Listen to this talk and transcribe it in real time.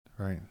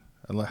Right.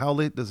 And how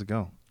late does it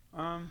go?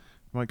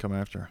 Might come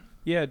after.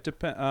 Yeah,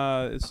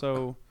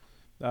 so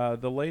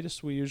the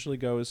latest we usually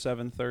go is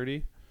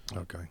 7:30.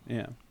 Okay.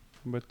 Yeah.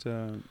 But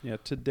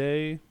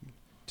today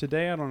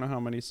I don't know how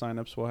many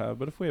signups we'll have,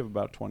 but if we have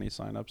about 20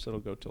 signups, it'll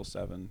go till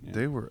 7. Yeah.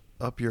 They were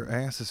up your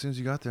ass as soon as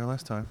you got there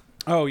last time.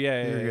 Oh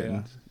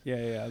yeah.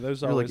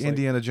 Those you're like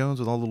Indiana Jones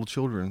with all little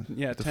children.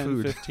 Yeah, the 10,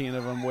 food. 15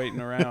 of them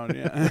waiting around.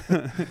 Yeah.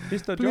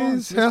 Mr.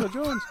 Please Jones.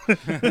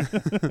 Mr.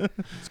 Jones.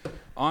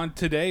 On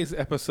today's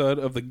episode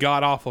of the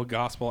God Awful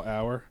Gospel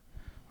Hour,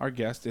 our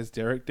guest is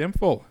Derek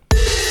Dimpfl.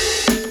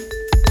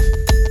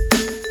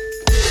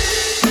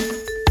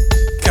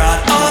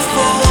 God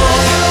awful.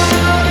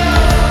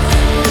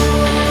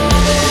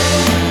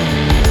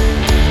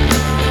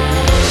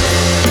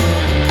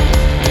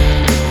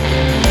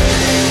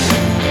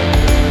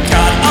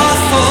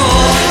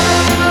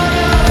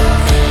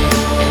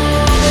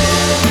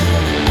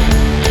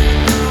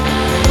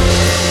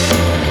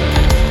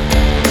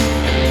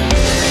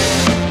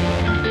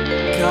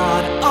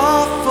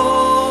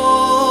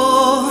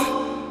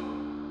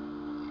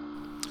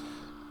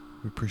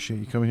 Appreciate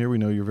you coming here. We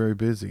know you're very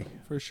busy.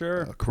 For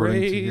sure.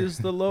 Praise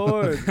the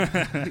Lord.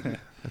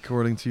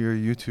 According to your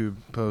YouTube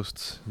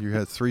posts, you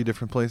had 3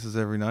 different places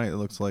every night. It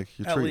looks like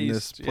you're At treating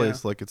least, this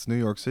place like it's New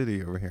York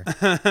City over here.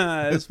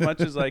 As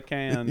much as I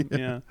can.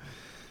 Yeah.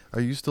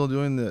 Are you still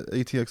doing the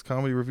ATX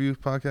Comedy Review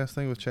podcast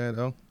thing with Chad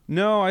O?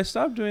 No, I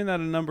stopped doing that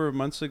a number of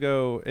months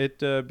ago. It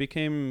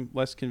became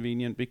less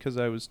convenient because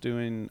I was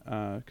doing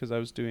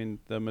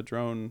the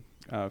Madrone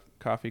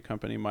coffee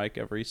company mic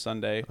every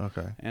Sunday.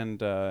 Okay. And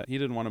he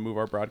didn't want to move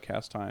our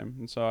broadcast time,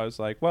 and so I was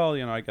like, well,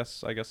 I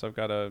guess I've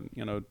got to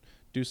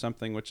do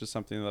something, which is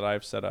something that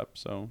I've set up.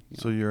 So.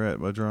 So you're at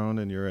Madrone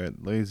and you're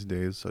at Lazy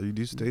Days. So you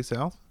do stay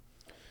south?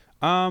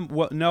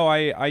 Well, no,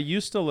 I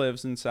used to live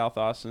in South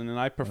Austin, and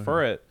I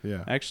prefer it.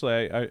 Yeah.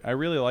 Actually, I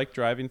really like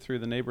driving through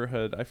the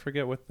neighborhood. I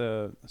forget what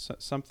the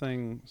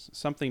something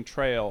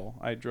trail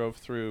I drove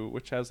through,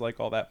 which has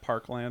like all that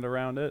parkland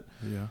around it.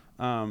 Yeah.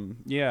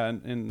 Yeah,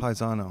 and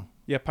Paisano.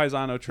 Yeah,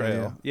 Paisano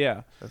Trail.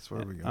 Yeah. That's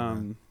where we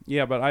go.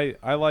 Yeah, but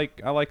I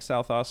like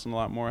South Austin a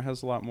lot more. It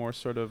has a lot more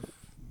sort of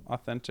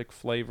authentic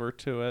flavor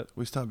to it.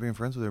 We stopped being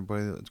friends with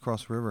everybody that's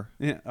across the river.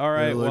 Yeah. All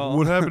right. Like, well,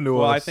 what happened to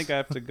us? Well, I think I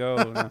have to go.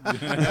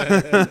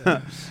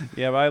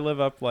 Yeah, but I live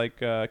up like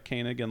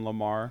Koenig and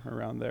Lamar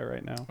around there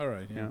right now. All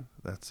right. Yeah.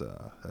 That's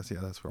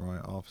where my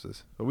office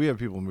is. But we have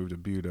people move to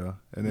Buda,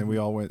 and then we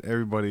all went.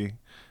 Everybody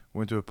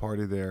went to a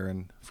party there,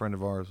 and a friend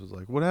of ours was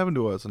like, "What happened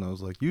to us?" And I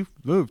was like, "You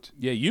moved."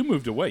 Yeah, you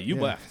moved away. You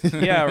left.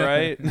 Yeah,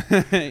 right. Yeah,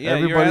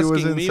 everybody you're asking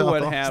was in me South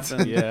what Austin.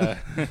 happened. Yeah.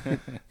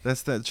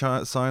 That's that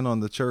sign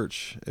on the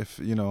church. If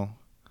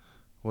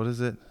what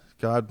is it?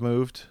 God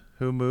moved.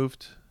 Who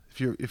moved?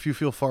 If you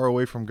feel far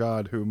away from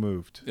God, who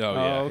moved? Oh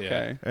yeah.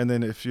 Okay. And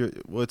then if you're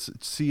what's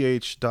ch ...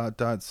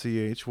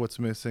 what's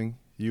missing?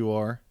 You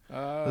are.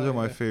 Those are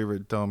my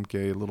favorite dumb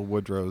gay little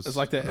Woodrows. It's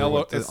like the El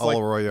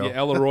Arroyo.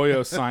 El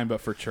Arroyo sign,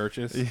 but for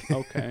churches.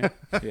 Okay.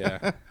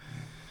 Yeah.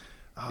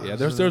 Yeah,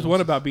 there's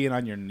one about being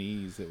on your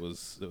knees. It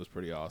was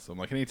pretty awesome.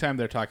 Like anytime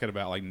they're talking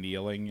about like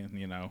kneeling and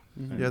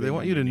Yeah, they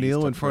want you to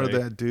kneel in front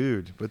of that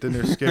dude, but then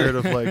they're scared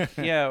of like.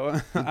 Yeah,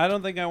 well, I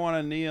don't think I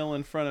want to kneel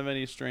in front of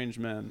any strange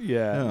men.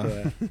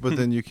 Yeah. But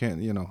then you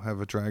can't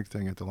have a drag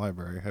thing at the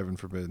library. Heaven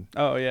forbid.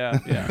 Oh yeah.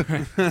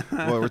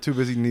 Well, we're too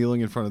busy kneeling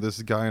in front of this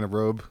guy in a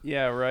robe.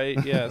 Yeah, right.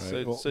 Yeah,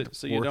 Right.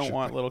 So you don't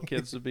want little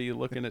kids to be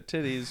looking at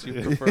titties.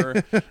 You prefer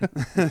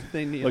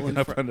they kneel Looking in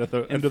up front under of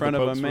a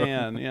Pope's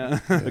man. robe. Yeah.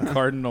 The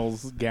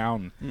Cardinals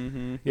gown.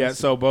 Mm-hmm. Yeah,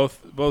 so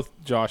both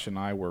Josh and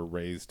I were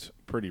raised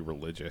pretty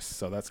religious,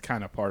 so that's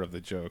kind of part of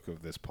the joke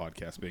of this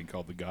podcast being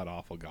called the God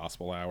Awful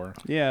Gospel Hour.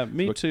 Yeah,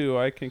 me too.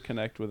 I can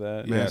connect with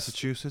that.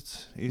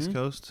 Massachusetts, East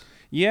Coast.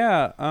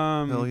 Yeah.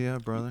 Hell yeah,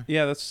 brother.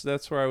 Yeah,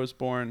 that's where I was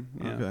born.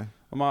 Yeah. Okay.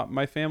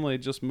 My family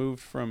just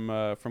moved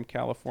from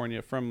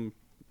California, from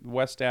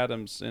West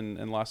Adams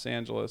in Los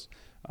Angeles.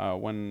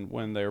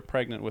 When they were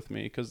pregnant with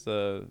me, because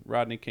the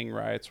Rodney King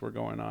riots were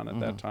going on at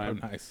that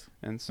time. Oh, nice.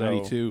 And so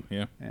 92,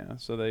 yeah. Yeah,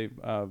 so they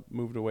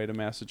moved away to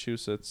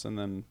Massachusetts, and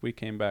then we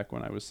came back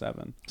when I was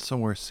 7.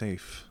 Somewhere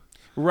safe.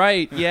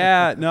 Right,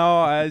 yeah.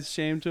 No, I was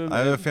ashamed to admit. I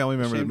have a family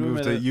member that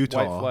moved to Utah.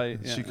 White flight,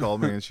 yeah. She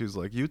called me and she was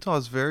like,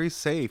 "Utah's very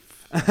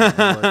safe." I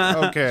was like,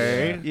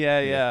 okay.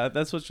 Yeah.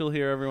 That's what you'll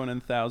hear everyone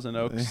in Thousand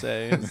Oaks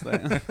say. Is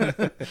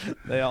that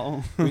they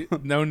all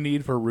no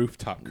need for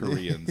rooftop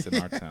Koreans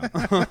in our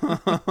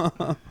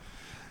town.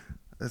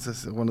 It's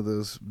just one of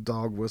those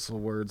dog whistle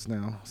words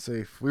now.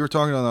 Safe. We were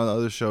talking on the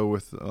other show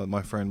with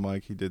my friend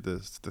Mike. He did the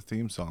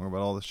theme song about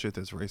all the shit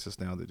that's racist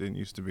now that didn't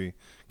used to be.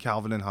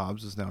 Calvin and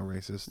Hobbes is now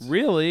racist.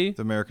 Really?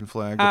 The American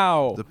flag.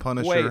 How? The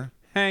Punisher. Wait,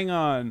 hang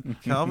on.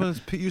 Calvin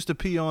used to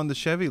pee on the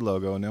Chevy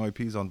logo, and now he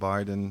pees on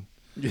Biden.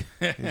 He's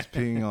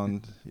peeing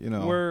on,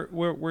 Were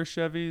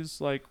Chevys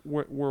like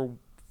were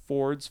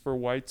Fords for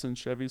whites and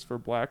Chevys for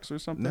blacks or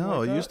something? No,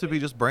 like it that? used to be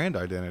just brand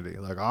identity.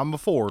 Like, I'm a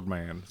Ford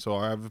man, so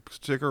I have a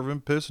sticker of him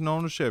pissing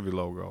on the Chevy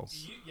logo.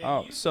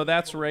 Oh, so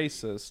that's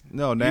racist.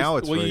 No, now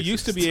it's well, racist. you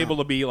used to be able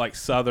to be like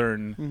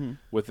Southern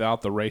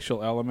without the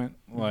racial element.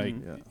 Like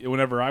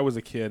whenever I was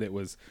a kid, it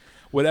was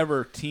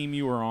whatever team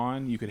you were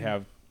on, you could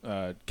have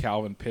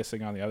Calvin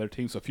pissing on the other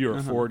team. So if you were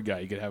a Ford guy,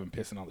 you could have him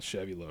pissing on the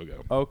Chevy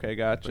logo. Okay,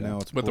 gotcha. But now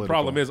it's But the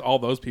problem is all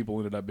those people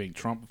ended up being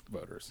Trump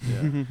voters.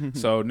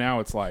 So now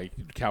it's like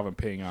Calvin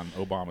peeing on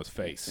Obama's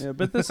face. Yeah,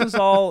 but this is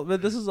all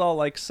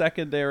like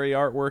secondary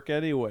artwork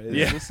anyways.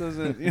 Yeah. This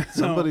isn't. You know,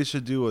 Somebody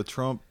should do a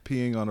Trump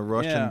peeing on a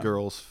Russian Yeah.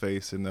 girl's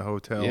face in the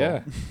hotel.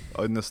 Yeah.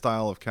 In the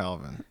style of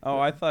Calvin. Oh,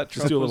 I thought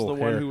Just Trump do a was the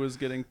little one hair. who was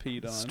getting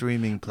peed on.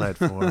 Streaming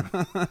platform.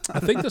 I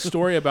think the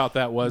story about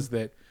that was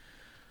that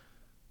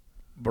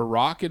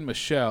Barack and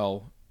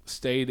Michelle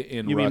stayed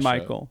in You Russia. mean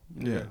Michael?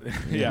 Yeah.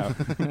 Yeah.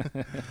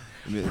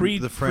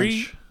 The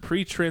French.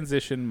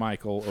 Pre-transition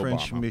Michael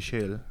French Obama.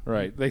 Michel.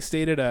 Right. They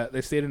stayed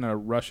in a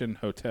Russian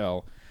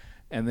hotel,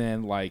 and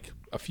then like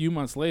a few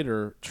months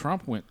later,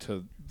 Trump went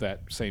to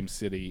that same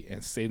city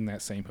and stayed in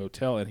that same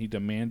hotel, and he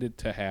demanded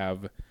to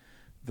have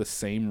the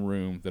same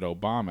room that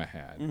Obama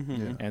had.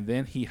 Yeah. And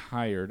then he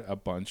hired a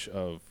bunch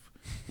of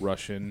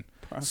Russian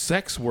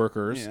sex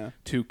workers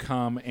to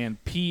come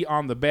and pee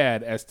on the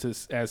bed as to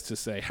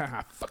say,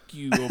 "Ha, fuck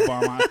you,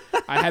 Obama.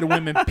 I had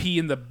women pee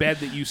in the bed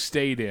that you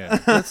stayed in."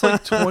 That's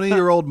like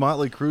 20-year-old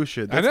Motley Crue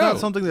shit. That's know. not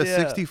something that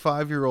Yeah.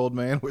 65-year-old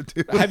man would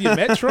do. Have you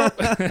met Trump?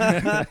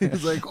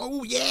 He's like,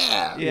 oh,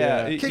 yeah.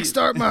 Yeah.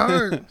 Kickstart my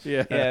heart.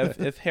 Yeah. Yeah,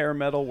 if hair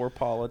metal were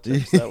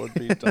politics, that would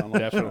be Donald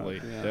Definitely.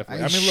 Trump. Yeah.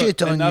 Definitely. I I mean, shit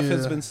look, on Enough you.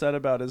 has been said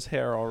about his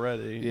hair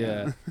already.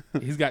 yeah.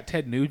 He's got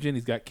Ted Nugent.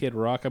 He's got Kid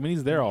Rock. I mean,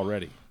 he's there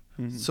already.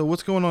 So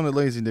what's going on at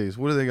Lazy Days?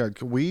 What do they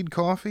got? Weed,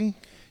 coffee?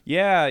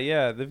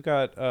 Yeah. They've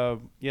got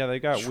they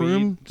got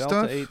Shroom weed, Delta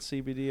stuff? 8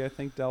 CBD, I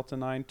think Delta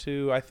 9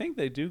 too. I think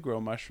they do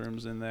grow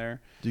mushrooms in there.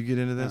 Do you get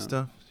into that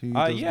stuff? Do you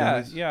eat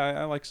those gummies?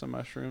 I like some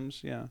mushrooms.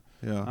 Yeah.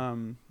 Yeah.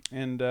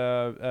 And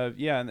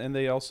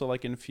they also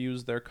like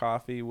infuse their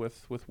coffee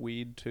with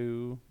weed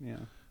too. Yeah.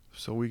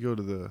 So we go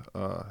to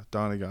the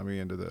Donnie got me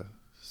into the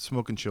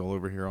Smoke and Chill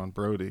over here on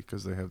Brody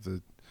because they have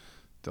the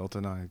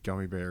Delta 9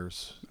 gummy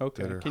bears.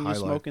 Okay. that are Can you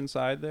highlight. smoke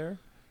inside there?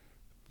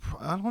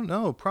 I don't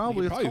know.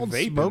 Probably You it's probably called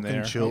vape in Smoke there.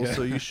 and Chill, Yeah.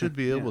 so you should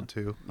be able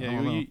to. I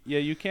don't know.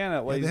 You can at Yeah,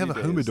 Lazy they have a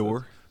Days.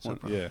 humidor. So,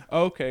 Yeah.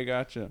 Okay,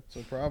 gotcha.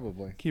 so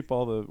probably. Keep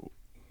all the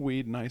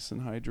weed nice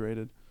and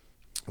hydrated.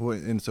 Well,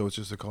 and so it's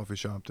just a coffee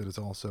shop that is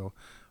also.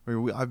 I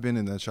mean, I've been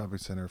in that shopping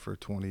center for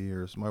 20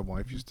 years. My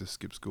wife used to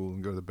skip school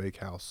and go to the bake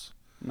house.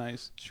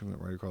 Nice. She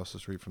went right across the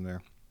street from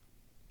there.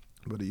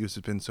 But it used to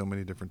have been so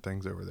many different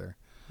things over there.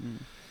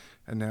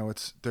 And now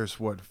there's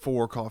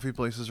 4 coffee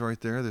places right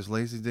there. There's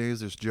Lazy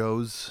Days, there's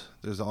Joe's,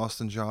 there's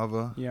Austin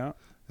Java. Yeah.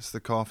 It's the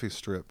coffee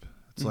strip.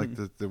 It's like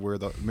the where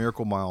the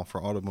Miracle Mile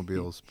for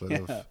automobiles, but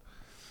of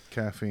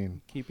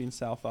caffeine. Keeping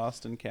South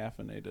Austin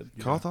caffeinated.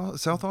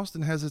 South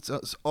Austin has its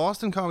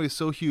Austin comedy is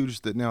so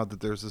huge that now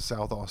that there's a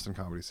South Austin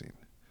comedy scene.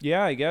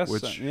 Yeah, I guess.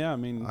 Which I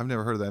mean, I've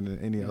never heard of that in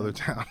any other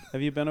town.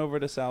 have you been over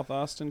to South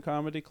Austin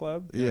Comedy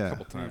Club? A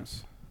couple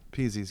times.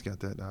 Peasy's got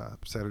that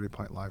Saturday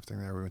Pint Live thing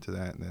there. We went to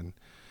that, and then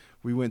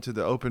we went to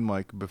the open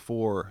mic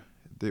before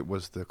it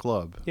was the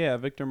club. Yeah,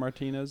 Victor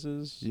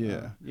Martinez's.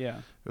 Yeah. Yeah.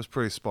 It was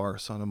pretty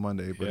sparse on a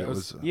Monday, but Yeah, it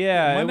was.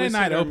 Yeah. Monday it was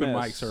night hit or open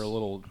miss. mics are a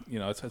little,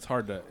 it's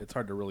hard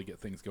to really get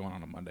things going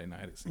on a Monday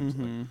night. It seems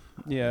like.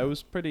 Yeah, it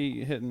was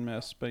pretty hit and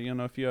miss, but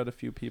if you had a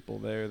few people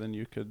there, then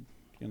you could,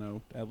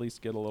 at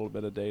least get a little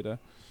bit of data.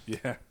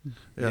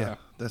 Yeah.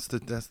 That's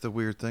the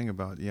weird thing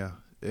about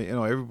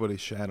everybody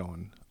shat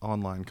on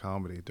online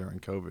comedy during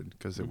COVID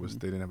because it was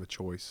they didn't have a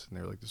choice and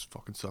they were like, this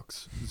fucking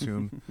sucks,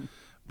 Zoom.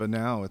 But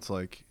now it's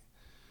like,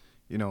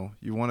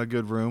 you want a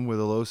good room with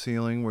a low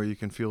ceiling where you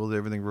can feel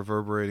everything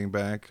reverberating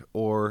back,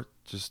 or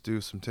just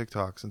do some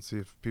TikToks and see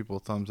if people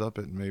thumbs up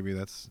it, and maybe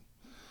that's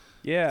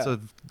it's a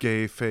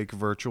gay fake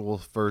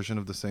virtual version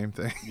of the same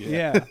thing.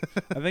 Yeah.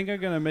 I think I'm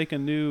gonna make a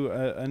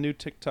new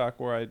TikTok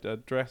where I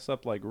dress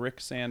up like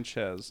Rick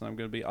Sanchez, and I'm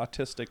gonna be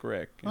Autistic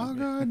Rick. Oh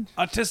god,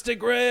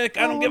 Autistic Rick,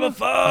 I don't give a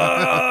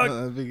fuck.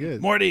 that'd be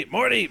good. Morty,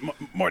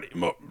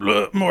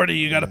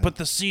 you gotta put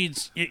the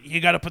seeds.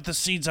 You gotta put the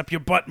seeds up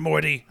your butt,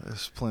 Morty.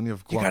 There's plenty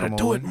of guacamole. You gotta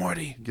do it,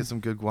 Morty. Get some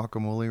good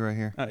guacamole right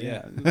here.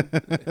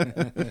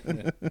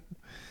 Yeah.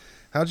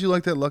 How'd you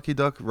like that Lucky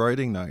Duck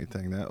writing night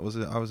thing? I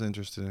was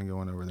interested in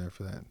going over there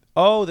for that.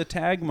 Oh, the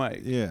tag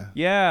mic. Yeah.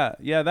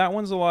 Yeah, that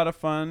one's a lot of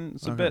fun.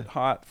 It's a bit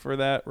hot for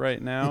that right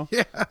now.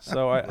 Yeah.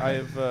 So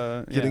I've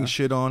Getting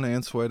shit on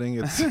and sweating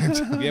at the same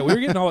time. Yeah, we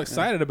were getting all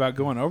excited about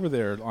going over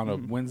there on a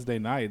Wednesday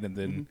night, and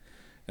then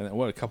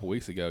a couple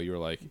weeks ago you were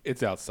like,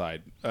 it's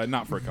outside,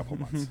 not for a couple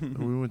months.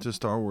 We went to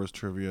Star Wars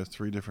trivia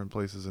 3 different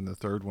places, and the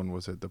third one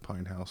was at the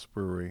Pine House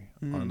Brewery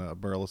on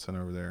Burleson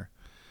over there.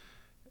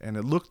 And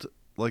it looked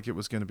like it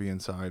was going to be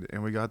inside,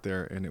 and we got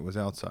there, and it was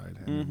outside,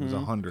 and it was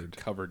 100.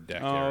 Covered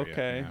deck Oh, area.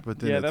 okay. Yeah. But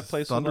then that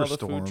place with all the food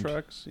thunderstormed.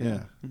 trucks.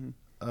 Yeah.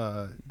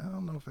 I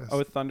don't know if that's... Oh,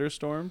 it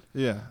thunderstormed?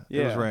 yeah.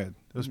 It was Yeah. rad.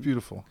 It was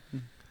beautiful.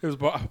 It was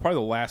probably the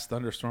last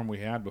thunderstorm we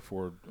had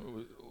before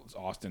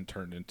Austin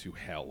turned into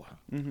hell.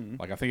 Mm-hmm.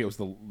 Like I think it was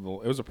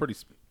it was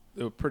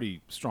a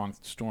pretty strong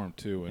storm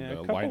too, and Yeah, a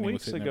couple lightning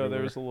weeks was hitting ago there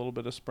everywhere. was a little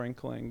bit of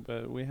sprinkling,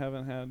 but we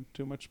haven't had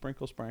too much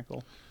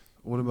sprinkle.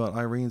 What about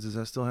Irene's? Is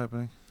that still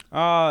happening?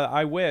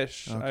 I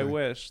wish. Okay. I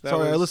wish. That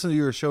Sorry, I was- listened to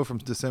your show from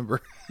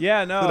December.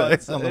 Yeah, no, today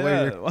it's, on the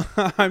way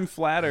yeah, I'm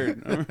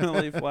flattered. I'm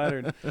really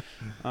flattered.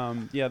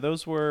 Yeah,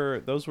 those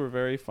were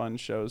very fun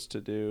shows to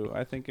do.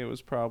 I think it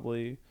was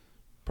probably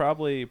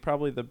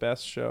the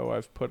best show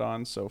I've put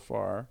on so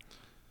far.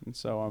 And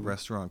so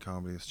Restaurant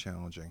comedy is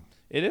challenging.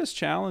 it is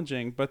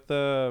challenging, but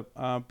the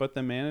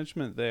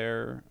management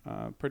there,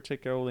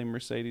 particularly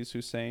Mercedes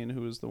Hussein,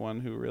 who was the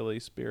one who really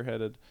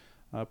spearheaded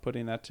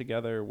putting that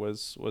together,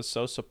 was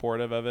so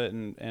supportive of it,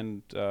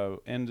 and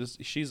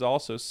she's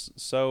also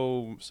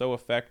so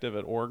effective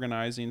at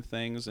organizing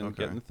things and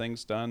Okay. getting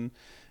things done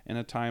in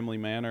a timely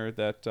manner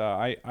that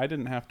I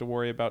didn't have to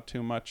worry about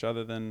too much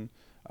other than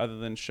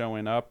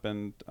showing up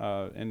and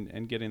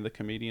getting the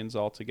comedians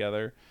all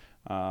together.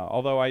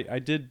 Although I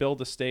did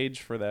build a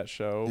stage for that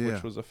show, Yeah.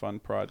 which was a fun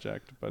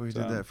project. But We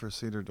did that for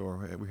Cedar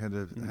Door. We had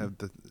to have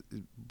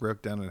it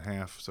broke down in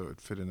half so it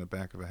fit in the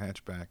back of a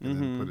hatchback,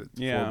 and then put it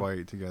Yeah.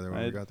 4x8 together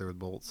when we I- got there with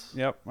bolts.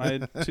 Yep, I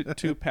had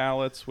two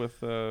pallets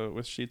with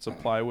sheets of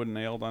plywood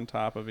nailed on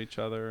top of each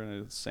other,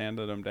 and I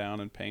sanded them down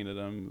and painted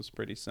them. It was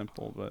pretty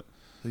simple, but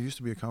There used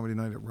to be a comedy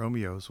night at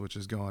Romeo's, which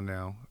is gone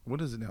now.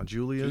 What is it now?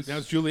 Julia's? That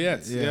was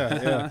Juliet's.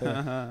 Yeah.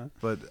 Yeah.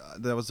 But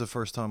that was the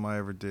first time I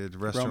ever did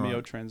restaurant.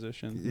 Romeo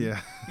transition. Yeah.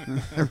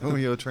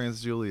 Romeo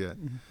Trans Juliet.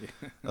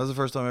 That was the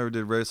first time I ever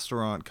did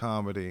restaurant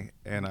comedy.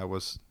 And I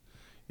was,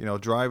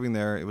 driving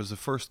there. It was the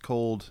first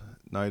cold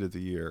night of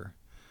the year.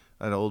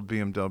 I had an old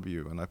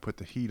BMW, and I put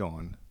the heat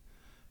on.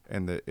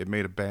 And it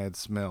made a bad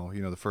smell.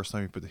 The first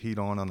time you put the heat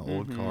on the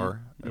old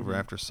car, over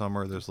after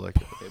summer, there's like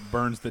It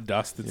burns the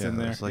dust that's in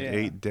there. there's like Yeah.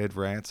 8 dead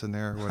rats in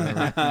there or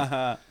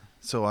whatever.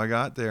 So I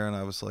got there and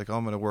I was like,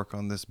 I'm going to work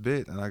on this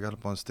bit. And I got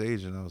up on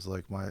stage and I was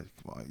like,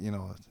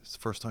 it's the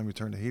first time you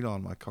turn the heat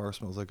on, my car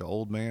smells like an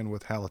old man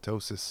with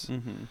halitosis.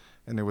 Mm-hmm.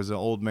 And there was an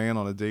old man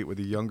on a date with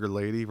a younger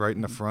lady right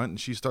in the front, and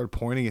she started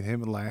pointing at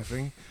him and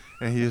laughing.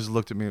 And he just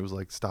looked at me and was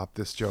like, stop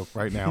this joke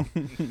right now.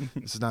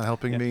 This is not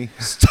helping me.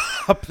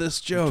 Stop this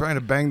I'm joke. trying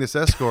to bang this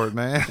escort,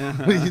 man.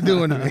 What are you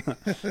doing to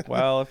me?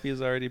 Well, if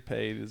he's already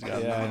paid, he's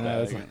got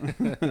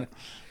money back.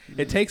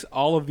 It takes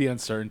all of the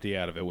uncertainty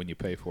out of it when you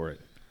pay for it.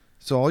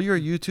 So all your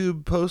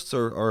YouTube posts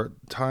are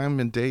time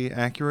and day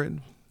accurate?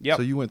 Yep.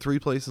 So you went 3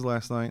 places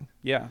last night?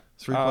 Yeah.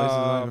 3 places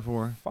the night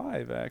before?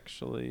 5,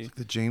 actually.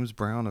 The James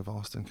Brown of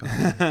Austin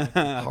comedy.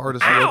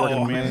 Hardest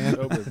working man.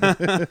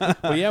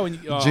 Well, yeah, when you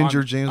Ginger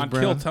on, James on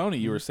Brown. Kill Tony,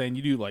 you were saying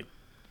you do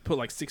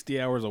put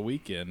 60 hours a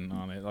week in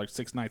on it,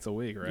 6 nights a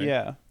week, right?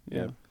 Yeah.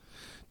 Yeah.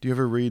 Do you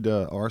ever read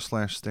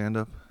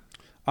r/standup?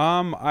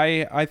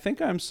 I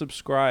think I'm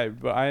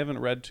subscribed, but I haven't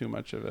read too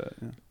much of it.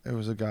 Yeah. There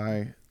was a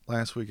guy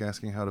last week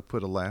asking how to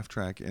put a laugh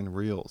track in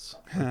reels,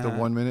 like the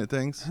 1 minute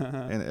things,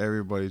 and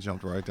everybody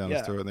jumped right down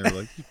his throat, and they were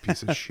like, "You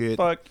piece of shit!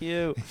 Fuck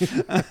you. You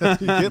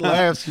get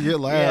laughs, you get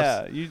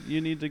laughs." Yeah, you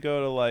need to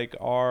go to like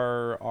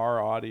our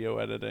audio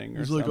editing or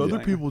He's like, something.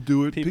 other people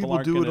do it. People People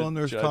aren't do it gonna on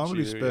their judge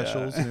comedy you,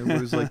 specials. yeah. And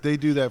it was like, they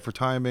do that for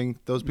timing.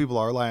 Those people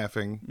are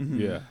laughing.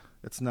 Yeah.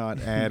 It's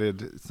not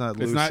added. It's not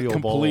It's Lucille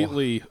not Ball.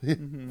 completely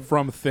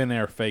from thin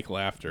air fake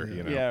laughter,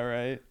 Yeah,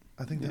 right.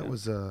 I think that Yeah.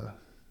 was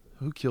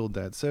who killed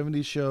that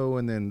 70s show,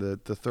 and then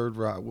the third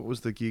rock. What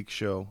was the geek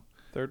show?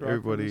 Third Rock.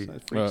 Everybody-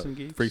 Freaks and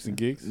Geeks. Freaks and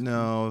Geeks?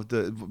 No,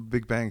 the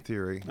Big Bang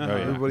Theory. Uh-huh.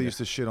 Everybody Yeah. used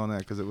to shit on that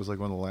because it was like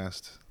one of the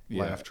last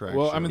laugh tracks.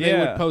 Well, I mean, they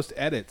Yeah. would post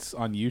edits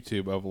on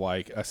YouTube of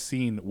like a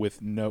scene where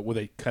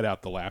they cut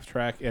out the laugh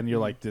track, and you're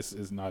like, this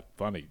is not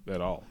funny at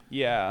all.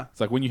 Yeah.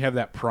 It's like when you have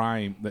that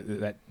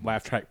that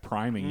laugh track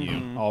priming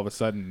you, all of a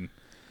sudden.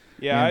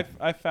 Yeah,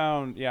 I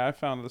found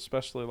that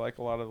especially like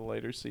a lot of the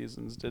later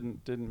seasons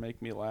didn't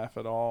make me laugh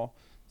at all.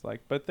 It's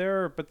like, but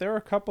there are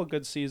a couple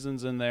good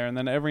seasons in there, and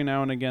then every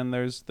now and again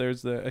there's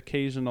the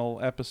occasional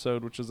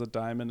episode which is a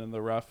diamond in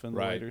the rough in the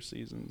Right. later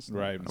seasons.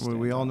 Right. I mean,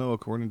 we all know,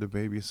 according to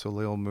Baby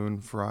Soleil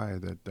Moon Fry,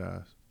 that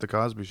the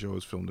Cosby Show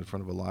was filmed in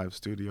front of a live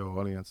studio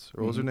audience.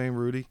 Or what was her name?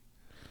 Rudy.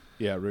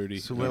 Yeah, Rudy.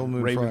 Soleil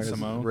Moon Raven Fry. is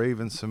Simone.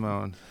 Raven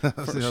Simone. That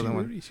was the other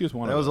one. Rudy? She was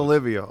one That of was those.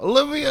 Olivia.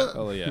 Olivia.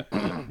 Oh, yeah.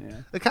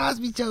 Yeah. The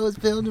Cosby Show was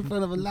filmed in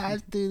front of a live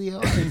studio.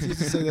 I used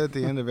to say that at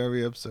the end of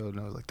every episode, and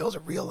I was like, "Those are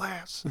real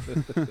laughs."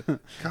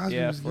 Cosby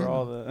Yeah, was for getting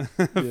all them.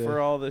 the for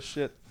all the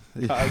shit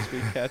Cosby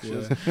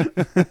catches.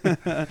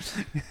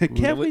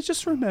 Can't we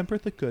just remember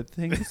the good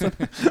things?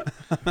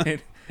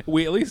 And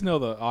we at least know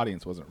the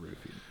audience wasn't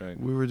roofied, right?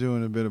 We were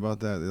doing a bit about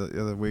that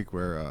the other week,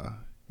 where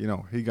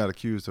he got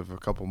accused of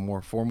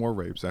 4 more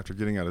rapes after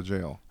getting out of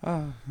jail,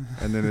 and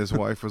then his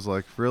wife was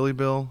like, "Really,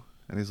 Bill?"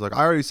 And he's like,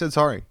 "I already said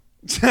sorry.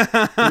 Do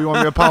you want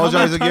me to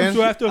apologize again?"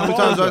 do I have to How many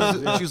times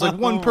apologize? and she's like,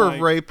 "1 Oh per my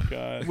rape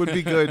God. would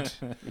be good.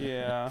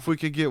 Yeah. If we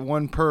could get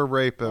 1 per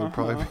rape, that would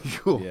probably be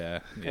cool." Yeah.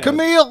 yeah.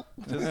 Camille,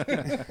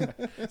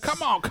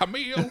 Come on,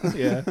 Camille.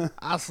 Yeah.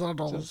 I said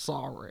I'm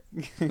sorry.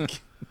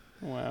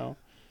 Wow.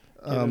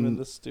 Get him in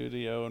the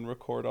studio and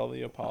record all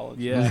the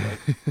apologies. Yeah.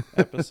 Like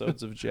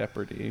episodes of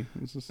Jeopardy.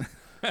 Just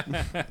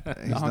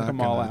knock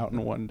them all out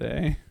in one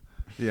day.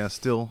 Yeah,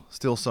 still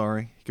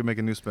sorry. You could make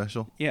a new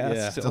special.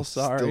 Yeah, still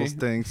sorry. Still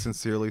staying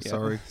sincerely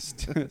sorry.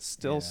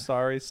 Still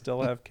sorry.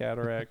 Still have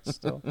cataracts.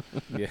 Still.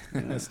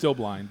 Yeah. Still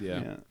blind.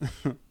 Yeah.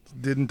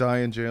 Didn't die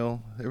in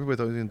jail. Everybody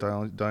thought he was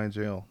going to die in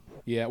jail.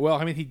 Yeah. Well,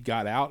 I mean, he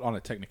got out on a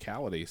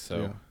technicality.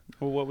 So. Yeah.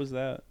 Well, what was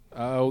that?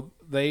 Oh,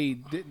 they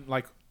didn't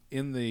like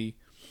in the.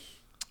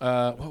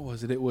 What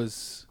was it? It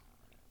was.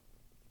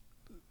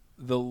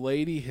 The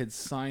lady had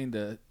signed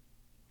an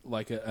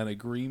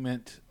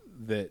agreement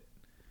that.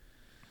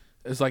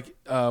 It's like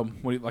not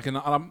like a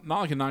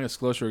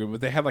non-disclosure agreement,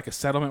 but they had like a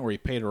settlement where he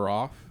paid her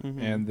off,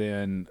 and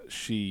then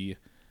she,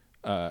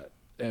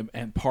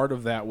 and part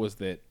of that was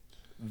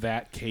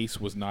that case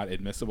was not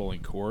admissible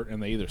in court,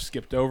 and they either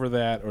skipped over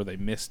that or they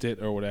missed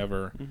it or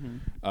whatever,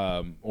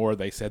 or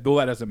they said, well,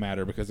 that doesn't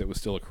matter because it was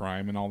still a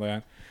crime and all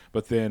that.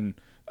 But then,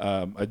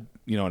 an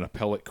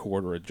appellate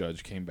court or a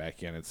judge came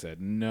back in and said,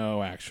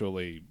 no,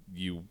 actually,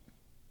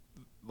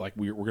 we're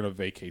going to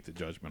vacate the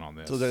judgment on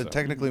this. So that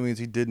technically means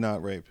he did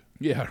not rape.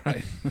 Yeah,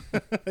 right.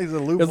 He's a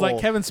loophole. It was like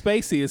Kevin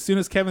Spacey. As soon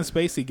as Kevin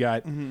Spacey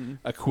got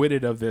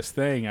acquitted of this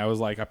thing, I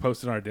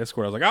posted on our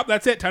Discord. I was like, oh,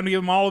 that's it. Time to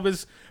give him all of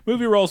his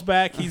movie roles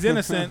back. He's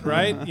innocent,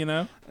 right? You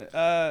know?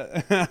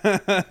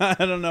 I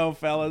don't know,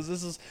 fellas.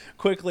 This is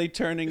quickly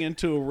turning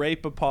into a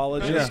rape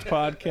apologist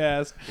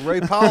podcast.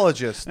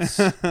 Rapeologists.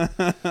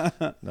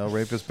 No,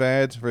 rape is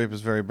bad. Rape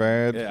is very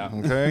bad. Yeah.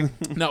 Okay?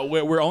 No,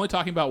 we're only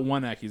talking about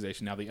one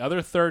accusation. Now, the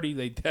other 30,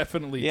 they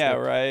definitely Yeah,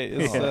 took. right.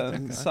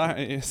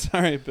 It's,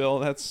 sorry, Bill.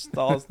 That's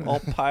all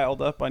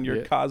piled up on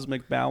your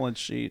cosmic balance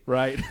sheet.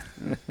 Right.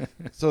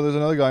 So there's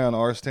another guy on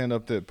our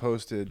stand-up that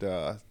posted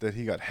that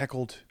he got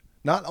heckled.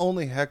 Not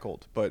only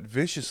heckled, but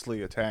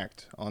viciously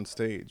attacked on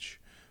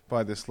stage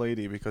by this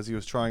lady because he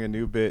was trying a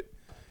new bit.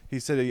 He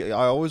said,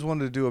 I always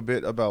wanted to do a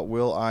bit about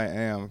Will I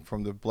Am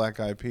from the Black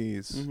Eyed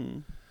Peas,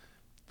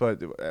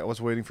 but I was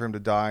waiting for him to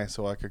die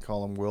so I could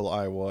call him Will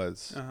I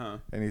Was.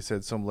 And he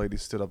said some lady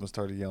stood up and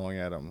started yelling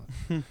at him.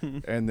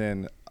 And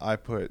then I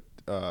put,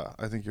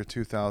 I think you're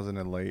 2000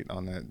 and late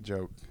on that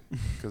joke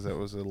because that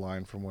was a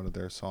line from one of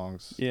their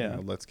songs. Yeah.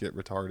 Let's Get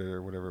Retarded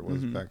or whatever it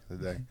was back in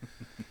the day.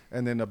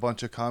 And then a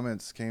bunch of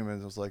comments came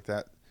and it was like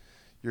that.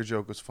 Your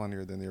joke was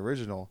funnier than the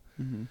original.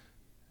 And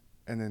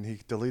then he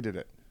deleted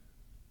it.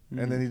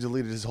 And then he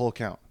deleted his whole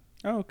account.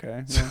 Oh,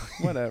 okay. Well,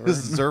 whatever.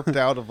 Just zerped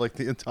out of like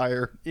the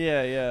entire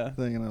yeah.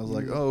 thing. And I was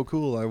like, oh,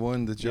 cool. I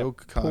won the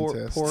joke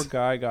contest. Poor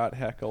guy got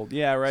heckled.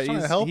 Yeah, right. Trying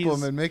to help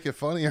him and make it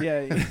funnier.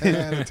 Yeah.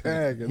 Add a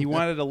tag. He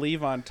wanted to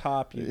leave on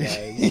top, you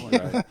guys.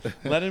 Right.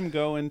 Let him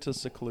go into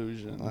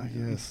seclusion. I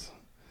guess.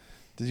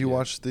 Did you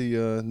watch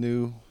the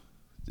new...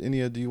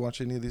 do you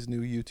watch any of these new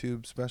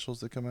YouTube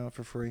specials that come out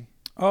for free?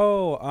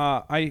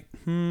 Oh,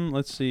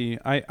 let's see.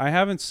 I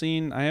haven't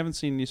seen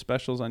any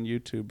specials on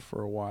YouTube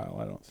for a while.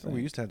 I don't think.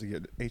 We used to have to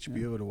get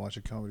HBO to watch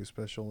a comedy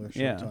special at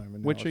Yeah. Showtime.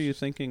 And Which are you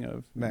thinking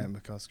of? Matt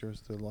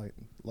McCusker's The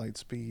Light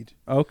Speed.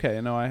 Okay,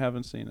 no, I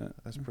haven't seen it.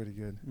 That's pretty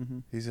good.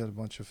 He's had a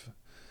bunch of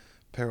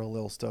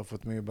parallel stuff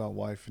with me about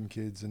wife and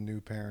kids and new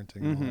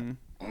parenting. And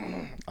all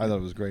that. I thought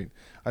it was great.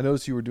 I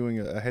noticed you were doing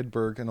an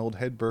old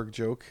Hedberg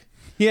joke.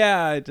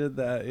 Yeah, I did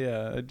that.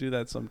 Yeah, I do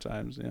that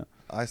sometimes. Yeah.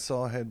 I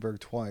saw Hedberg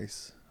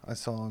twice. I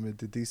saw him at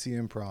the DC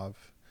Improv,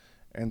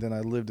 and then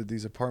I lived at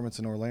these apartments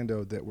in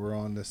Orlando that were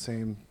on the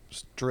same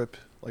strip,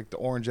 like the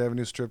Orange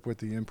Avenue strip with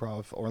the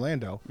Improv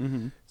Orlando.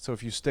 So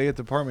if you stay at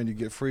the apartment, you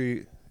get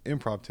free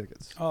improv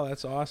tickets. Oh,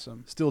 that's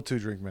awesome. Still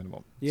 2-drink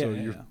minimum. Yeah, so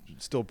you're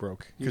still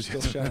broke. You're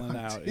still shelling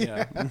out.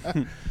 Yeah.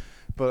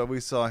 But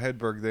we saw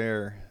Hedberg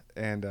there,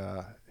 and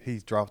he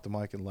dropped the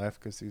mic and left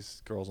because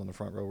these girls on the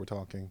front row were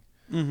talking.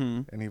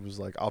 And he was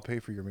like, I'll pay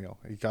for your meal.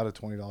 He got a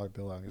 $20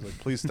 bill out. He's like,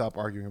 please stop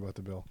arguing about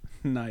the bill.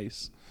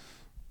 Nice.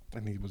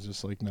 And he was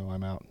just like, no,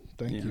 I'm out.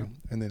 Thank you.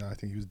 And then I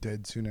think he was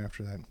dead soon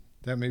after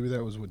that. Maybe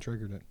that was what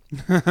triggered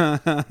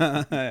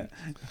it.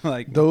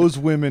 Like those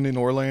women in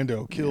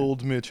Orlando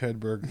killed Mitch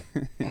Hedberg.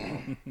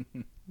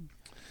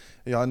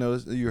 Yeah, I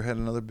noticed you had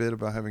another bit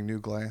about having new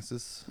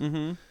glasses.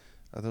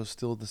 Are those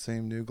still the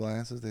same new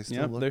glasses? They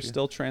still look they're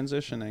still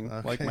transitioning,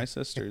 Okay. like my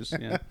sisters.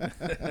 Yeah.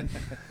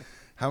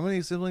 How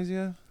many siblings you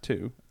have?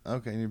 2.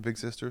 Okay, and your big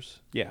sisters?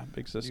 Yeah,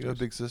 big sisters. You have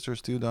big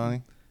sisters too,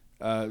 Donnie?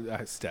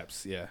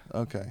 Steps, yeah.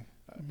 Okay.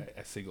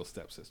 A single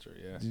stepsister,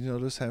 yeah. Do you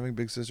notice having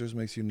big sisters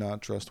makes you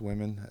not trust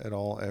women at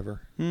all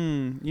ever?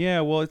 Yeah,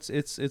 well,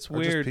 it's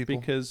weird people?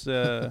 because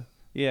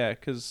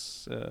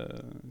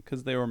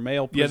because they were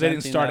male. Yeah, they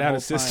didn't presenting start that out whole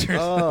as time. sisters.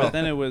 Oh. But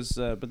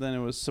then it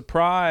was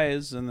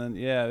surprise, and then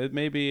it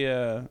may be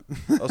Oh,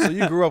 so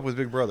you grew up with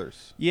big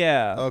brothers?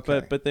 yeah,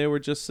 Okay. but they were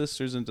just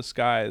sisters in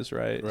disguise,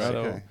 right? Right.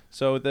 Okay.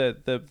 So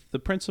the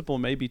principle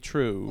may be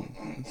true,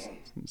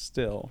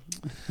 still.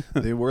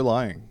 They were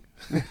lying.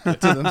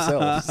 to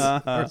themselves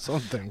or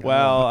something.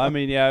 Well, I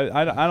mean, yeah,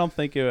 I don't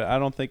think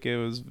it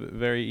was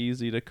very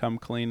easy to come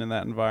clean in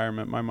that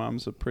environment. My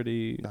mom's a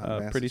pretty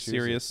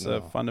serious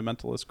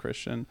fundamentalist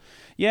Christian.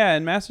 Yeah,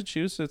 and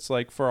Massachusetts,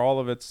 like for all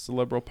of its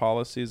liberal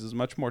policies, is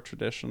much more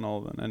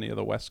traditional than any of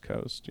the West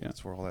Coast. Yeah,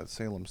 that's where all that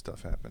Salem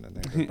stuff happened, and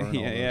they burned all those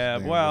yeah.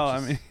 damn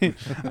Well, witches. I mean,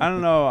 I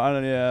don't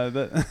know.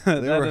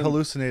 They were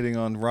hallucinating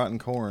on rotten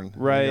corn.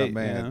 Right. They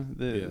got Yeah, mad.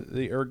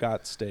 the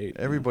ergot state.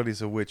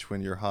 Everybody's a witch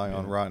when you're high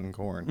on rotten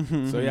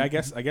corn. So yeah, I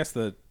guess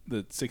the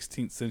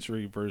 16th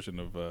century version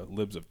of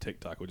Libs of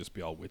TikTok would just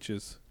be all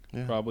witches.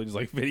 Yeah. Probably just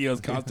like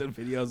videos, constant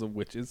videos of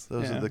witches.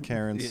 Those Yeah. are the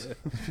Karens. Yeah.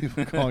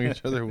 People calling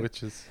each other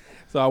witches.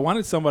 So I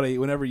wanted somebody,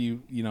 whenever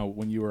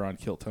when you were on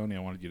Kill Tony, I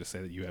wanted you to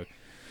say that you have,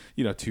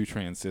 2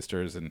 trans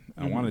sisters, and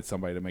I wanted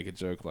somebody to make a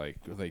joke like,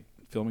 were they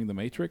filming The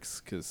Matrix?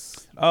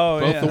 Because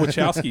both the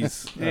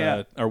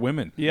Wachowskis are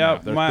women. Yeah,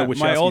 the my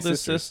Wachowski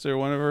oldest sisters. sister,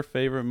 one of her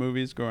favorite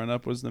movies growing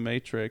up was The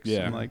Matrix.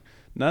 Yeah. And like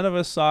none of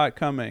us saw it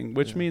coming,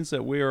 which means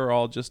that we were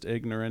all just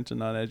ignorant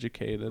and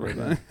uneducated.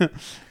 Right.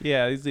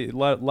 Yeah,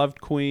 loved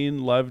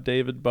Queen, loved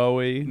David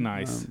Bowie.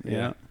 Nice.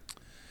 Yeah.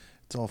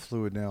 It's all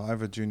fluid now. I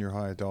have a junior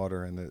high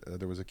daughter, and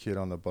there was a kid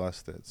on the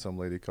bus that some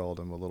lady called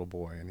him a little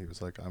boy, and he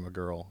was like, "I'm a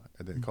girl,"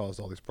 and it caused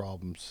all these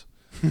problems.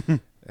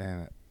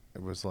 And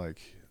it was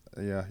like,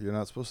 yeah, you're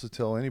not supposed to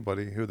tell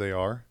anybody who they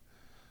are.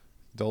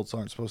 Adults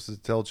aren't supposed to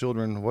tell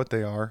children what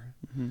they are.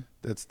 Mm-hmm.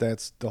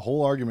 That's the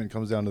whole argument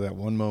comes down to that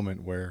one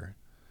moment where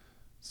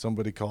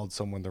somebody called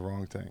someone the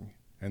wrong thing,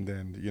 and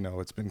then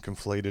it's been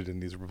conflated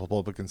in these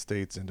Republican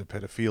states into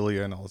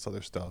pedophilia and all this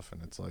other stuff,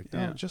 and it's like,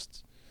 no,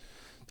 just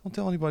don't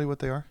tell anybody what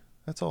they are.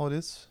 That's all it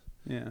is.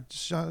 Yeah.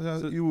 Just,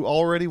 you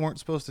already weren't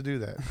supposed to do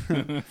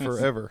that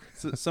forever.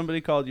 So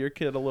somebody called your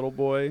kid a little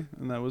boy,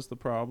 and that was the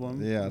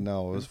problem. Yeah,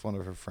 no, it was one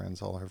of her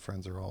friends. All her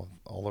friends are all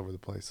over the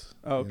place.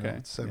 Oh, okay.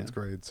 It's 7th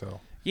grade, so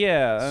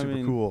Yeah, super I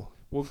mean, cool.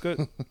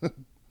 Well,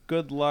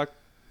 good luck,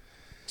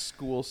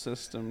 school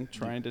system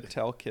trying to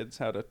tell kids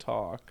how to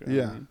talk. I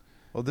mean,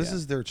 Well, this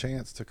is their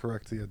chance to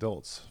correct the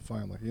adults.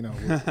 Finally,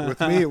 with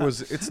me,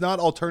 it's not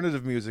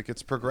alternative music;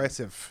 it's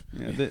progressive.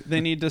 Yeah, they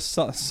need to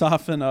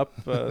soften up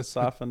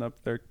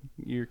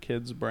your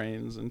kids'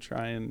 brains and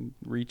try and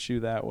reach you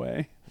that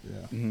way.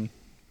 Yeah, Mm-hmm.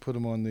 put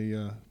them on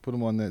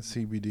that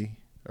CBD,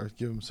 or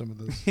give them some of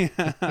those. Yeah,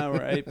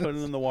 right. Put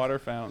them in the water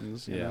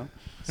fountains. You know?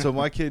 So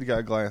my kid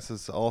got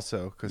glasses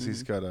also because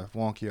he's got a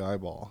wonky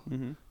eyeball.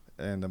 Mm-hmm.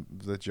 And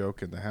the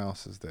joke in the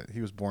house is that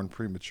he was born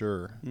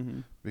premature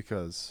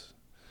because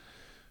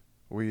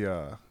we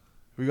got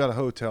a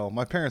hotel.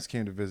 My parents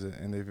came to visit,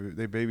 and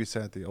they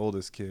babysat the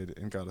oldest kid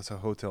and got us a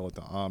hotel at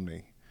the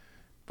Omni.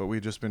 But we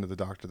had just been to the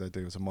doctor that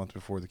day. It was a month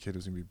before the kid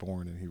was going to be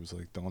born, and he was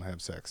like, "Don't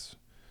have sex."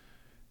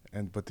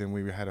 But then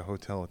we had a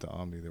hotel at the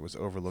Omni that was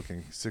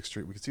overlooking 6th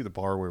Street. We could see the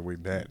bar where we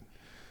met.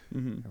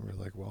 And we were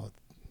like, well,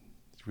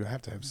 we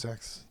have to have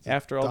sex.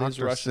 After all these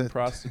doctor Russian said-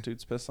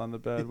 prostitutes piss on the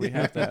bed, we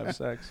have to have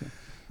sex.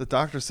 The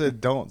doctor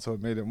said don't, so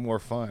it made it more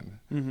fun.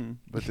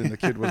 But then the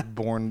kid was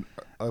born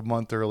a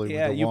month early.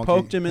 Yeah, with a you wonky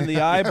poked him in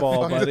the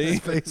eyeball, fucked buddy. his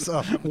face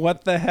up.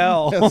 What the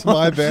hell? That's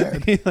my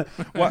bad.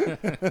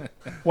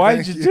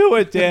 Why'd you do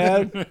it,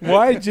 Dad?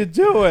 Why'd you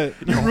do it?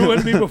 You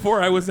ruined me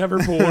before I was ever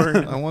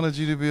born. I wanted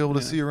you to be able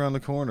to see around the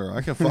corner.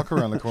 I can fuck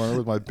around the corner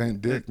with my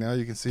bent dick. Now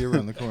you can see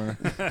around the corner.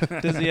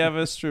 Does he have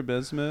a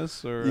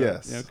strabismus? Or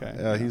Yes. Okay.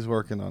 Yeah, he's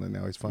working on it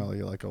now. He's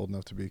finally like old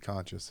enough to be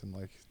conscious and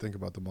like think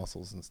about the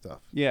muscles and stuff.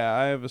 Yeah,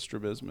 I have a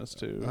strabismus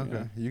too. Okay,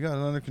 Yeah. you got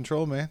it under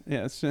control, man.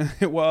 Yeah.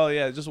 Well,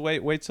 yeah. Just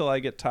wait till I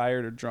get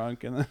tired or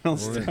drunk, and then I'll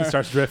We're start.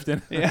 Starts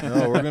drifting. Yeah.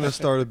 No, we're gonna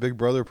start a Big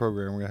Brother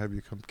program. We're gonna have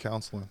you come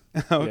counseling.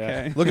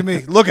 Okay. Look at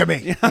me. Look at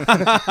me.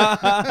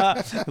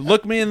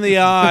 Look me in the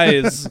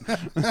eyes.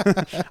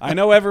 I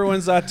know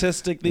everyone's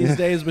autistic these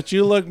days, but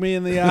you look me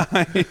in the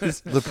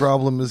eyes. The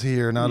problem is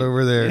here, not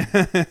over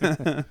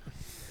there.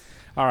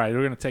 All right,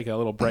 we're going to take a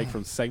little break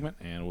from the segment,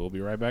 and we'll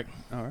be right back.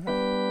 All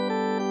right.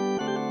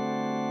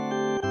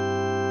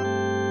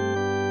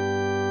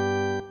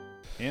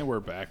 And we're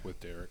back with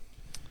Derek.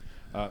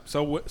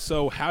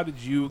 So how did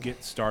you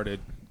get started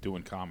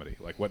doing comedy?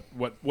 Like,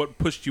 what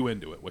pushed you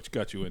into it? What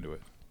got you into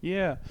it?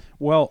 Yeah.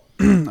 Well,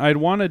 I'd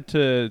wanted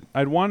to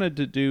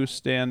do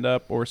stand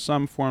up or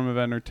some form of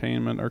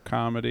entertainment or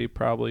comedy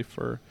probably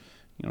for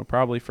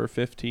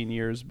 15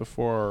 years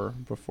before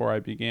I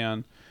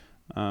began.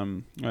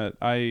 But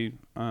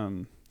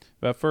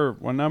for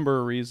a number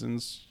of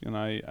reasons,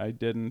 I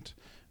didn't.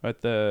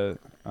 But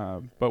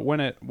when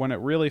it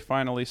really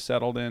finally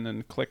settled in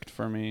and clicked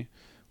for me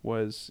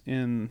was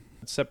in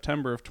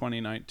September of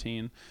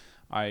 2019.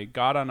 I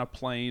got on a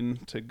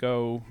plane to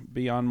go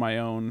be on my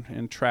own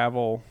and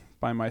travel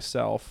by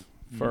myself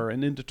for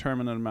an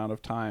indeterminate amount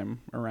of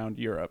time around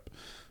Europe.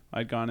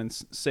 I'd gone and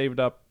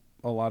saved up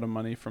a lot of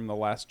money from the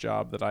last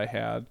job that I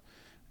had,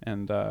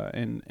 and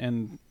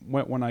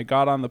when I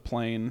got on the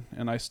plane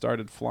and I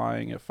started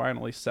flying, it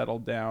finally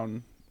settled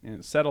down. And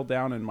it settled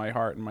down in my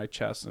heart and my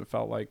chest, and it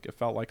felt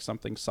like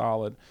something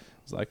solid.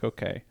 It's like,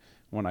 okay,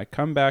 when I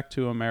come back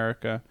to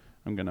America,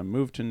 I'm gonna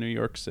move to New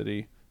York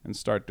City. and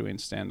start doing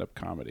stand-up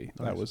comedy.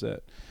 Nice. That was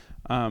it.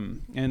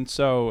 And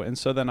so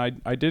then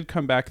I did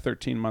come back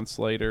 13 months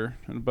later,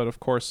 but of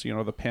course,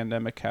 the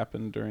pandemic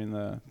happened during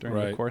the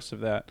Right. course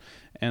of that.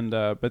 And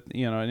but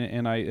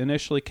and I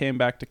initially came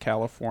back to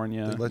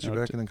California. They let you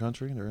back in the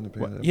country during the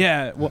pandemic?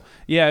 Yeah, well,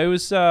 yeah, it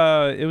was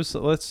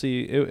let's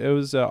see, it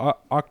was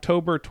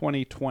October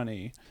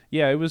 2020.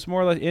 Yeah, it was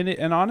more like,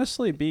 and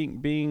honestly,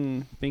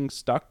 being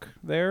stuck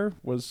there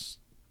was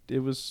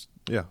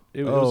Yeah.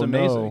 it was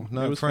amazing.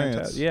 No, not it was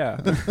France.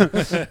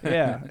 fantastic.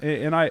 Yeah,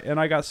 yeah, and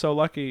I got so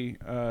lucky.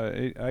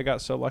 I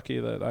got so lucky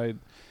that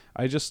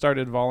I just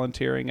started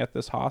volunteering at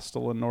this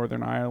hostel in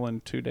Northern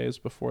Ireland 2 days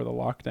before the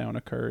lockdown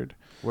occurred.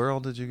 Where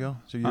all did you go?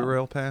 Did you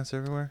URL pass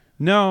everywhere?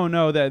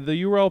 No, that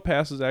the URL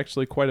pass is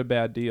actually quite a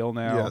bad deal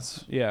now.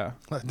 Yes. Yeah.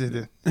 I did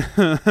it.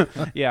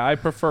 Yeah, I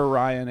prefer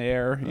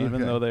Ryanair, even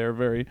Okay. though they are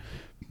very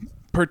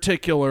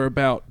particular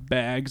about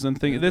bags and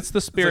things. It's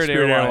the Spirit,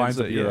 Spirit Airlines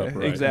that, of Europe,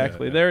 right?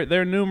 Exactly. Yeah, yeah.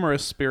 They're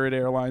numerous Spirit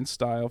Airlines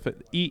style.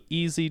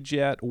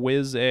 EasyJet,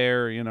 Wizz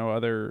Air,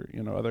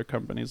 other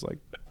companies like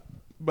that.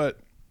 But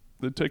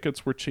the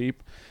tickets were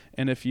cheap,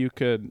 and if you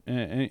could,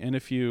 and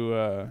if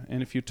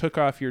you took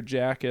off your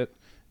jacket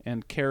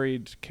and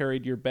carried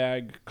your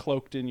bag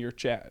cloaked in your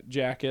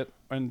jacket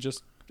and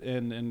just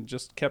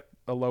kept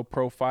a low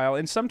profile,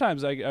 and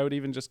sometimes I would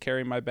even just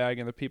carry my bag,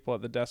 and the people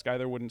at the desk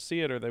either wouldn't see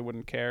it or they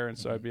wouldn't care, and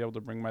so I'd be able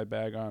to bring my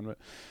bag on. But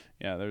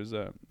yeah,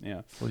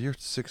 Well, you're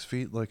 6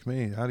 feet like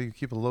me. How do you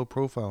keep a low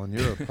profile in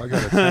Europe? I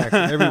got attacked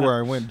everywhere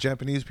I went.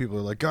 Japanese people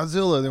are like,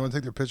 Godzilla. They want to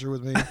take their picture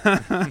with me.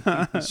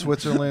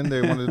 Switzerland,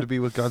 they wanted to be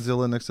with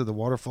Godzilla next to the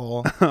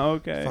waterfall.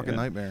 Okay. Fucking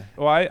nightmare.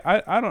 Well,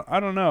 I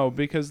don't know,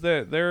 because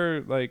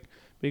they're like,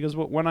 because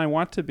when I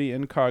want to be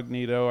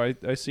incognito,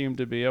 I seem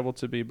to be able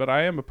to be, but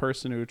I am a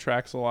person who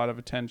attracts a lot of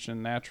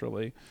attention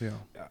naturally. Yeah.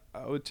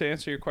 To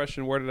answer your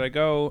question, where did I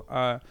go?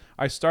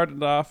 I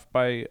started off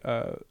by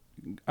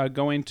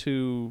going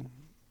to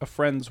a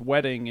friend's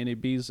wedding in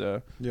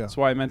Ibiza. Yeah. That's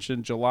why I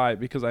mentioned July,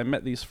 because I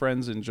met these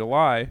friends in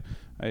July.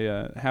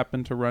 I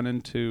happened to run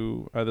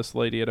into this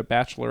lady at a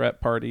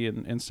bachelorette party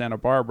in Santa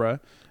Barbara,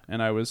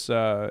 and I was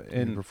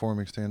In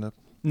performing stand-up?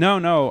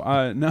 No,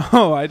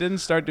 I didn't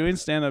start doing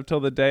stand-up till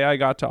the day I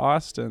got to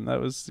Austin.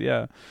 That was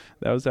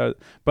how.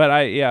 But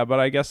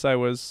I guess I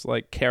was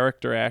like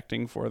character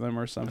acting for them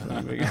or something.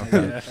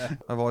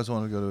 I've always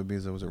wanted to go to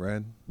Ibiza. Was it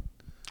rad?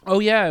 Oh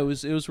yeah, it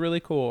was really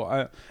cool.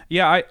 I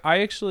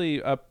actually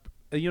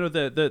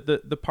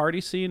the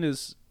party scene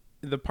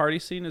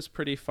is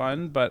pretty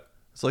fun, but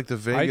It's like the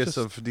Vegas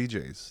of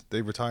DJs.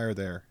 They retire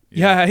there.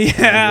 yeah.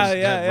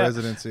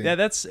 Residency. Yeah,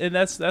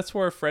 that's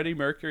where Freddie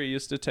Mercury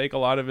used to take a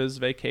lot of his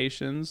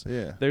vacations.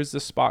 Yeah. There's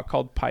this spot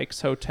called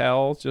Pike's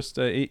Hotel, just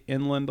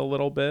inland a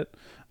little bit,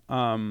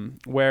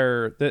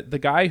 where the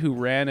guy who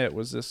ran it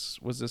was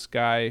this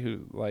guy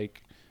who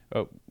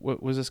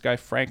was this guy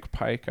Frank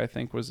Pike, I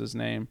think was his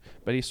name,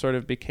 but he sort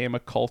of became a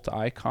cult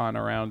icon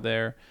around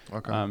there.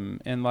 Okay.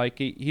 And like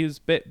he was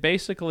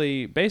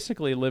basically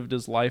lived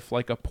his life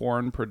like a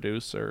porn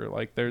producer.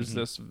 Like there's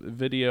this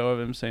video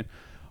of him saying,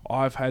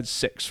 "I've had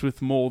sex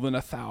with more than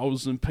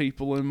 1,000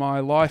 people in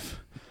my life.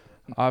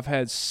 I've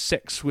had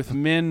sex with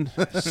men,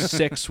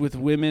 sex with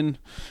women."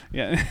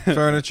 Yeah.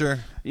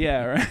 Furniture.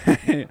 Yeah,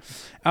 right.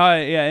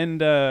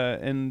 And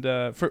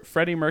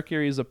Freddie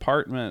Mercury's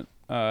apartment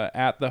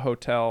at the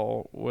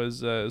hotel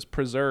was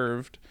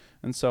preserved,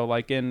 and so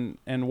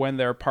and when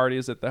there are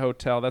parties at the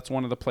hotel, that's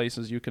one of the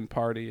places you can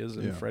party is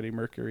in Freddie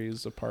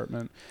Mercury's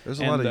apartment.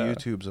 There's a lot of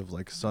YouTubes of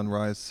like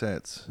sunrise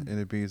sets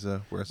in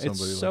Ibiza where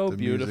somebody so the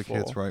music beautiful.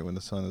 hits right when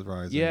the sun is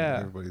rising. Yeah.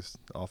 And everybody's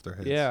off their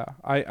heads. Yeah,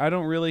 I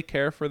don't really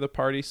care for the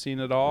party scene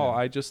at all.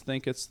 Yeah. I just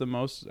think it's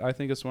I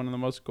think it's one of the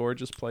most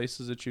gorgeous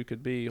places that you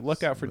could be.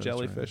 Look out for That's right.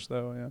 jellyfish,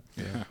 though.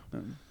 Yeah.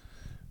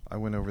 I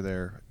went over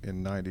there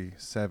in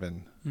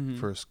 '97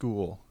 for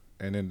school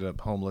and ended up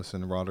homeless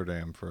in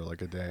Rotterdam for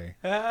like a day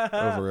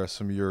over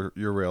some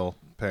Eurail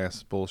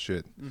pass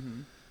bullshit.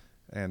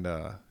 And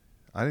I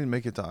didn't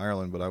make it to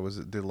Ireland, but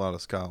did a lot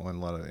of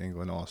Scotland, a lot of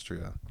England,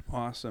 Austria.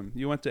 Awesome.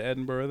 You went to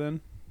Edinburgh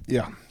then?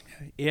 Yeah.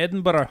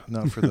 Edinburgh.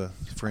 Not for the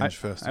Fringe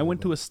Festival. I went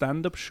to a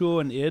stand-up show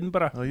in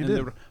Edinburgh. Oh, you and did?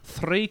 There were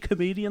 3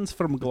 comedians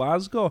from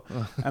Glasgow,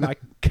 and I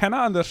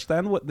cannot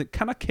understand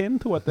cannot ken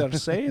to what they're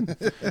saying.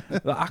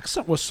 The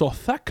accent was so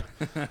thick.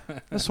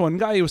 This one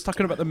guy, he was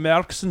talking about the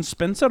Marks and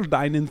Spencer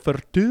dining for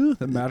 2.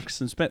 The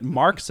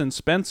Marks and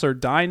Spencer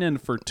dining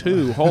for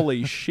 2.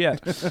 Holy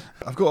shit!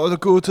 I've got to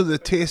go to the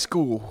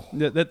Tesco.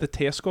 The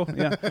Tesco.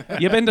 Yeah,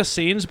 you been to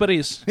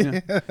Sainsbury's?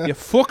 Yeah. You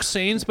fuck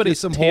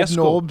Sainsbury's. Some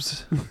Tesco.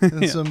 hobnobs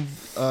and some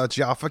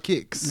Jaffa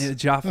cakes. Yeah,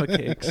 Jaffa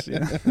cakes.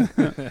 Yeah.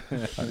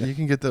 You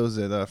can get those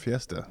at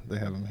Fiesta. They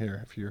have them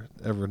here if you're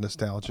ever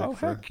nostalgic Oh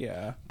for heck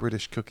yeah.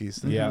 British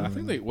cookies. Yeah, I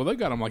think they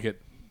got them like at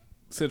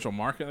Central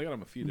Market. They got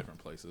them a few different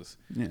places.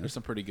 Yeah. There's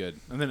some pretty good.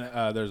 And then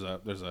there's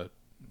a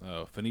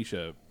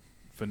Phoenicia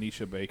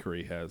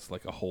Bakery has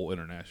like a whole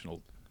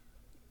international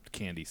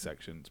candy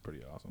section. It's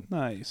pretty awesome.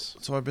 Nice.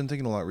 So I've been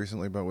thinking a lot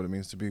recently about what it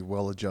means to be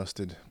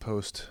well-adjusted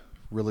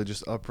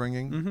post-religious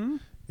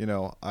upbringing.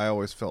 I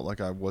always felt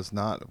like I was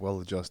not well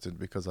adjusted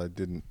because I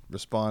didn't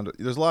respond.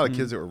 There's a lot of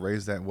kids that were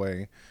raised that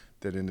way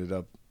that ended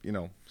up,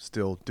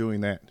 still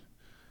doing that.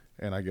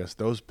 And I guess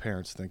those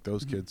parents think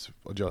those kids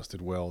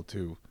adjusted well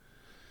to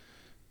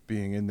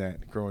being in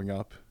that growing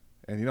up.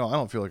 And, I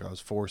don't feel like I was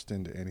forced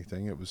into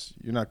anything. It was,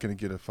 you're not going to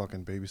get a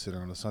fucking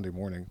babysitter on a Sunday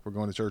morning. We're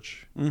going to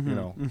church.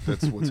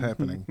 That's what's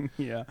happening.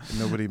 Yeah. And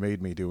nobody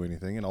made me do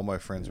anything, and all my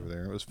friends were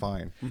there. It was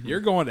fine. You're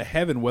going to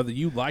heaven whether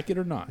you like it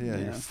or not. Yeah,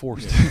 Yeah. you're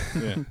forced.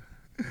 Yeah.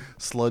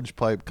 Sludge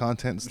pipe,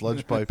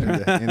 sludge pipe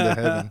into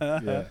heaven.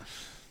 Yeah.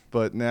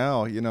 But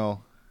now,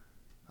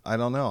 I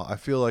don't know. I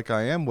feel like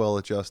I am well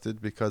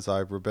adjusted because I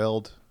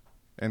rebelled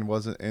and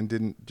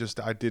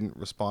I didn't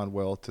respond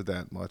well to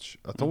that much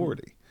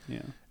authority.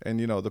 Yeah. And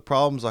the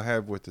problems I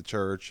have with the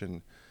church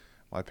and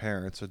my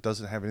parents, it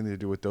doesn't have anything to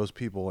do with those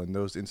people and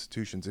those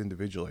institutions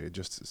individually.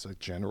 It's a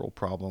general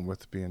problem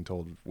with being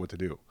told what to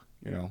do,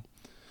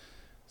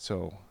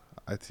 So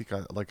I think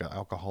like an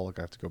alcoholic,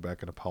 I have to go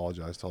back and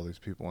apologize to all these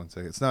people and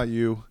say, it's not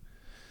you.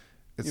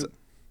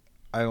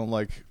 I don't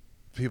like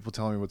people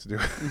telling me what to do.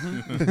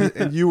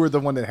 And you were the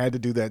one that had to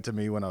do that to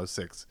me when I was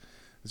 6.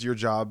 It's your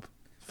job.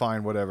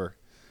 Fine, whatever.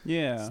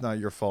 Yeah. It's not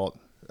your fault.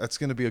 That's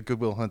going to be a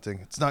Goodwill Hunting.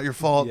 It's not your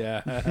fault.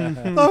 Yeah.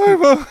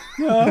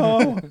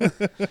 No.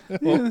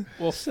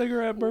 Well,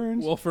 cigarette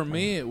burns. Well, for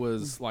me, it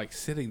was like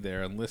sitting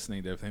there and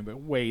listening to everything. But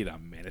wait a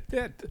minute,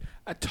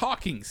 a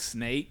talking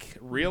snake,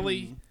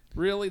 really?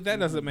 Really? That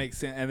doesn't make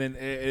sense. And then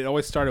it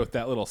always started with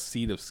that little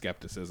seed of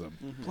skepticism.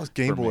 Plus,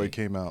 Game For Boy me.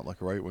 came out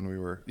like right when we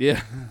were Yeah.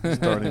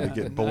 starting to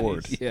get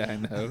bored. Yeah, I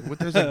know. But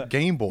there's a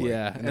Game Boy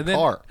Yeah, in and the then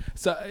car.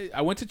 so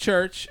I went to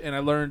church and I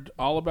learned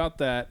all about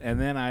that, and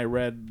then I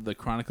read the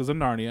Chronicles of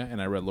Narnia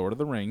and I read Lord of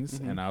the Rings,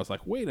 and I was like,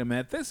 wait a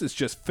minute, this is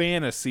just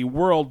fantasy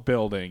world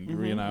building,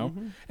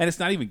 and it's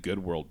not even good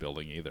world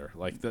building either.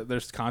 Like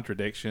there's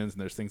contradictions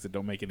and there's things that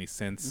don't make any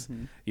sense.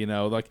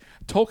 Like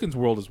Tolkien's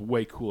world is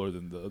way cooler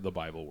than the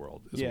Bible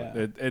world.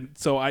 And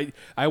so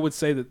I would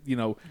say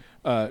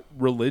that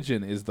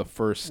religion is the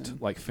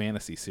first like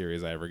fantasy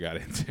series I ever got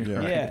into. Yeah.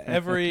 right? Yeah,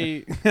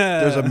 every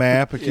There's a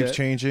map. It keeps Yeah.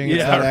 changing. It's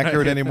Yeah, not right.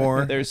 accurate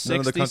anymore. There's None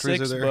of the countries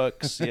 66 are there.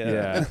 books.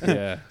 Yeah.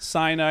 Yeah.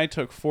 Sinai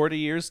took 40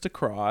 years to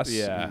cross.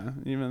 Yeah.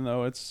 Even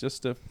though it's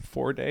just a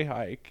 4-day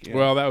hike. Yeah.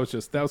 Well, that was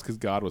because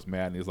God was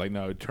mad, and He's like,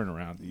 "No, turn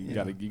around.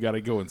 You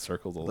gotta go in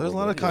circles a little." There's a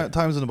lot of bit."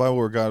 times in the Bible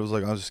where God was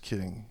like, I was just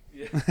kidding.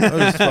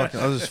 I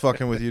was just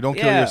fucking with you. Don't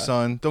kill Yeah. your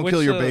son. Don't Which,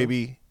 kill your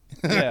baby.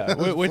 yeah,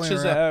 which playing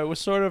is around. was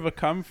sort of a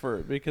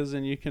comfort, because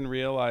then you can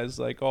realize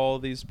like all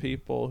these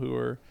people who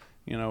are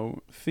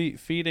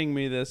feeding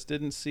me this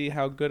didn't see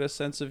how good a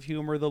sense of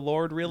humor the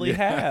Lord really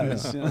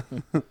has. I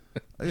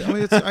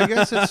mean, I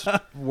guess it's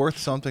worth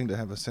something to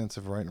have a sense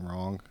of right and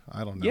wrong.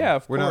 I don't know. Yeah,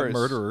 of We're not course.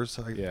 murderers.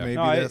 Yeah. Maybe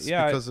No, that's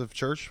because of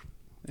church.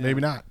 Maybe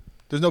not.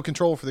 There's no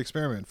control for the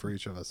experiment for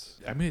each of us.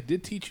 I mean, it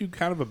did teach you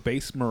kind of a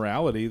base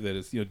morality that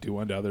is, do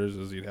unto others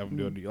as you'd have them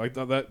do unto you, like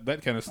that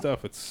kind of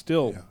stuff. It's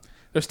still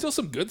there's still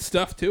some good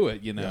stuff to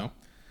it,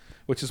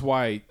 which is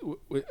why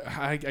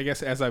I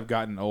guess as I've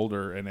gotten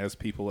older and as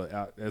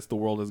as the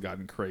world has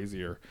gotten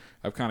crazier,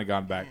 I've kind of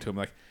gone back to them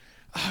like,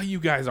 oh, you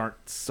guys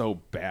aren't so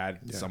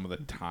bad some of the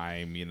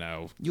time,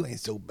 You ain't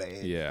so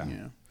bad. Yeah.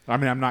 Yeah. I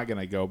mean, I'm not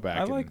gonna go back.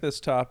 I like this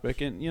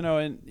topic, and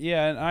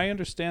and I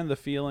understand the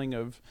feeling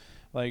of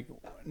like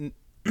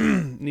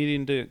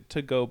needing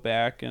to go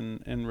back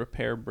and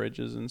repair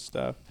bridges and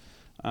stuff.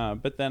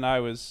 But then I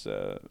was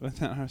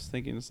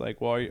thinking, it's like,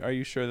 well, are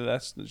you sure that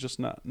that's just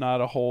not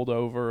a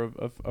holdover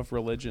of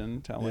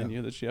religion telling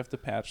you that you have to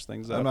patch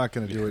things up? I'm not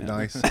going to do it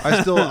nice.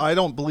 I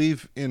don't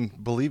believe in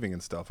believing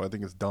in stuff. I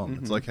think it's dumb.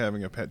 It's like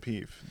having a pet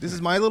peeve. This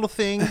is my little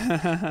thing.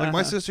 Like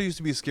my sister used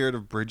to be scared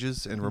of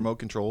bridges and remote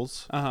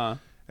controls.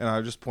 And I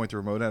would just point the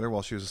remote at her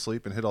while she was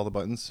asleep and hit all the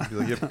buttons and be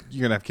like, yep,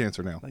 you're going to have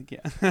cancer now. Like,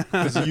 yeah.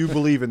 Because you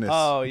believe in this.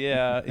 Oh,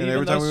 yeah. And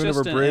every time we went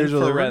over a bridge, an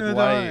we're like, we're infrared gonna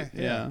light.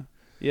 die. Yeah.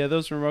 Yeah,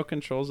 those remote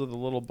controls with the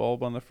little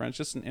bulb on the front,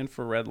 just an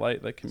infrared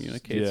light that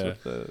communicates Yeah.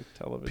 with the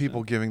television.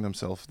 People giving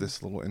themselves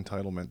this little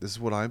entitlement. This is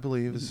what I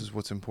believe. This is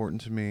what's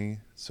important to me.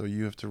 So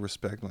you have to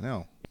respect.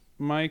 No.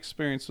 My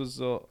experience was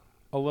a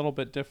little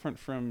bit different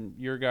from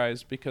your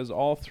guys, because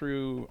all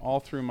through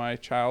my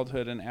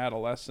childhood and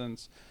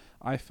adolescence,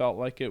 I felt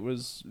like it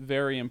was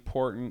very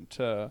important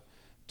to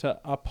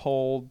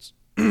uphold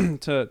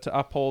to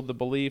uphold the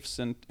beliefs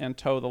and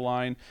toe the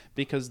line,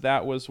 because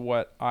that's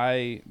what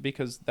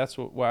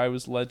I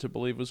was led to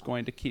believe was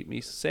going to keep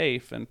me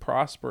safe and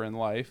prosper in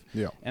life.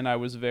 Yeah. And I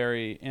was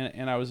very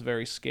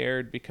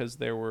scared, because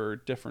there were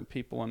different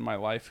people in my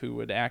life who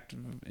would act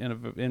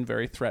in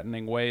very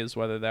threatening ways,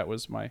 whether that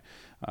was my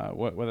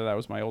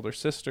older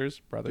sisters,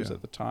 brothers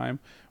at the time,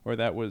 or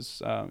that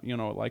was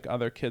like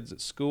other kids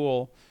at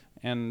school.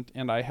 And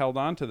I held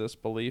on to this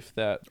belief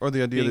that, Or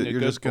the idea being that a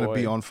you're good just going to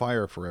be boy- on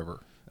fire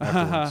forever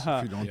afterwards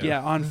if you don't do it.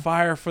 yeah, on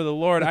fire for the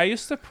Lord. I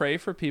used to pray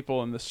for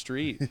people in the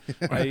street.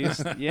 I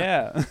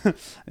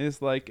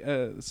used like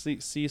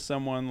see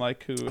someone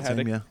like who had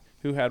Same, a yeah.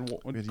 who had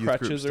Youth group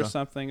crutches or stuff.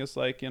 something. It's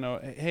like,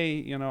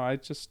 hey, I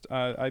just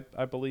I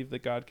believe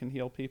that God can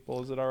heal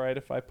people. Is it all right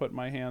if I put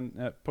my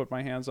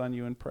hands on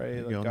you and pray There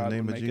you that go, in the God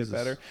name will of make Jesus. it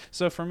better?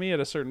 So for me, at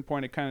a certain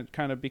point, it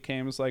kind of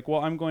became like,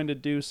 well, I'm going to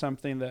do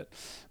something that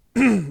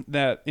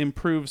that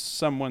improves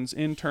someone's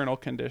internal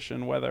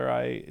condition, whether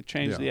I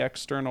change Yeah. the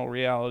external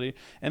reality,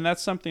 and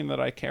that's something that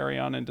I carry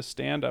on into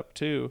stand up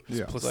too.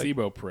 Yeah.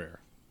 Placebo prayer.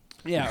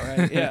 Yeah,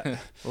 right. Yeah.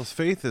 Well,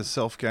 faith is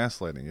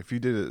self-gaslighting. If you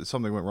did it,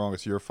 something went wrong,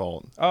 it's your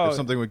fault. Oh. If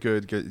something went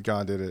good,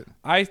 God did it.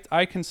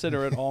 I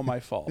consider it all my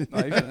fault.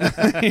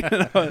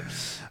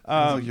 Sounds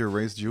like you're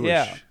raised Jewish.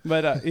 Yeah,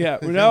 but got a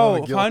lot no,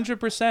 of guilt.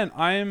 100%.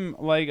 I'm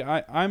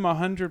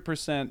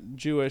 100%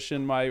 Jewish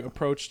in my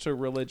approach to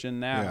religion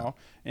now.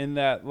 In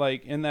that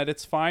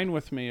it's fine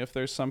with me if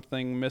there's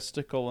something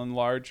mystical and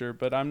larger,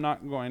 but I'm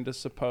not going to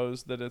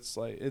suppose that it's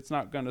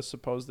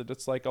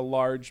like a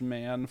large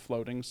man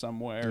floating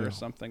somewhere or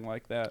something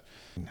like that.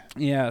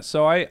 Yeah,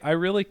 so I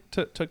really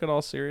took it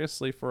all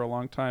seriously for a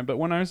long time. But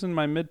when I was in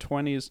my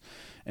mid-20s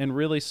and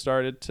really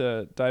started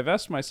to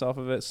divest myself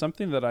of it,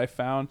 something that I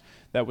found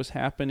that was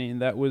happening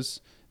that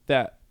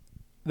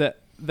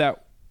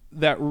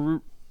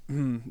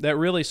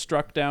really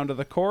struck down to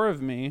the core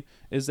of me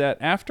is that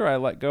after I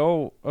let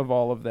go of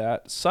all of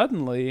that,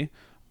 suddenly,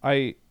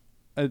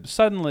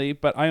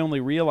 but I only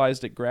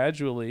realized it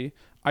gradually,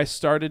 I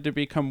started to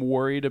become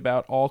worried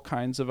about all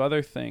kinds of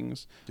other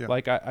things. Yeah.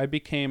 Like I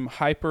became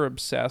hyper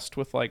obsessed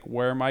with like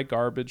where my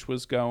garbage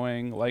was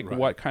going, like Right.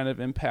 what kind of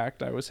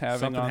impact I was having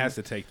Something on has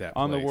to take that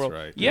on place, the world.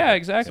 right? Yeah,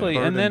 exactly.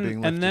 Yeah. And Burden then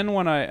being and then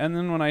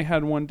lifted. when I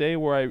had one day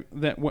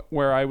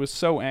where I was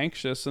so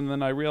anxious, and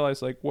then I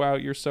realized like, wow,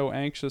 you're so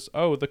anxious.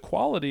 Oh,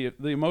 the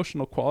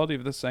emotional quality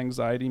of this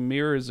anxiety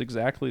mirrors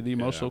exactly the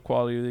emotional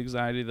quality of the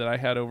anxiety that I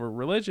had over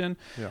religion.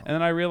 Yeah. And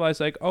then I realized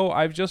like, oh,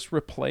 I've just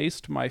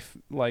replaced my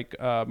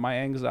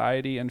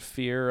anxiety and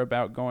fear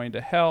about going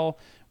to hell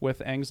with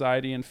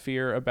anxiety and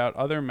fear about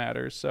other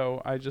matters.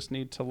 So I just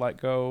need to let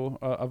go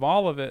of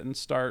all of it and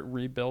start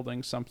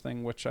rebuilding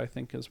something which I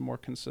think is more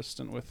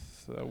consistent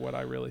with what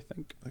I really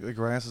think. The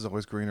grass is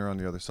always greener on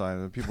the other side.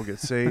 And people get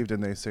saved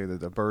and they say that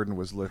the burden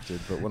was lifted.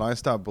 But when I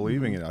stopped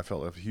believing it, I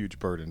felt a huge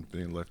burden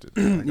being lifted.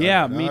 Like,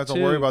 Yeah, I me don't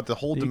too. worry about the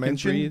whole You can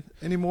dimension breathe.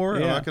 anymore.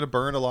 I'm Yeah. not going to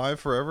burn alive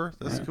forever.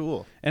 That's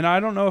cool. And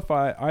I don't know if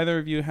either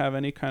of you have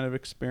any kind of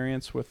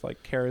experience with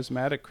like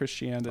charismatic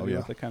Christianity, Oh, yeah.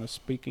 with the kind of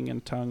speaking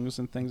in tongues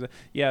and things.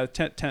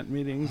 Tent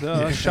meetings.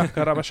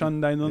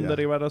 Shakarabashandai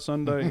nundarivara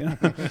sundai.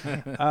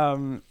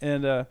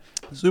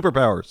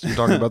 Superpowers. You're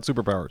talking about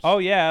superpowers. Oh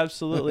yeah,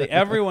 absolutely.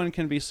 Everyone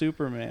can be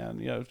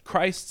Superman.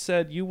 Christ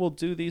said, "You will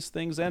do these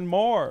things and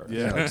more."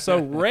 Yeah.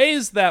 So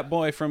raise that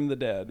boy from the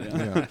dead.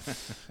 Yeah.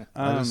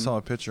 I just saw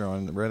a picture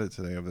on Reddit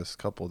today of this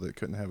couple that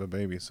couldn't have a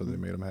baby, so they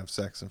made them have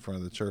sex in front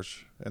of the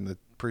church, and the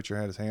preacher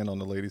had his hand on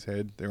the lady's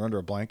head. They were under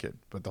a blanket,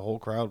 but the whole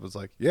crowd was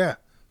like, "Yeah,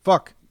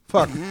 fuck."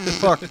 They're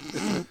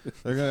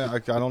gonna. I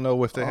don't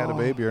know if they had a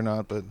baby or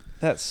not, but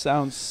That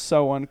sounds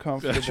so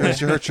uncomfortable.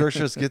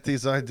 churches get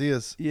these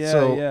ideas. Yeah,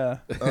 So, yeah.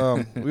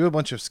 we have a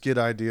bunch of skit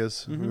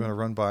ideas we're gonna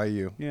run by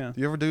you. Yeah. Do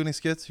you ever do any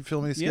skits? You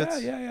film any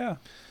skits? Yeah.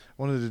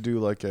 Wanted to do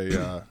like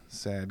a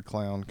sad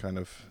clown kind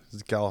of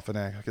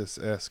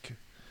Galifianakis-esque,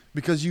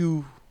 because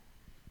you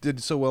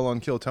did so well on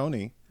Kill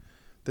Tony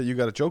that you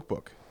got a joke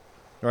book,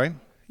 right?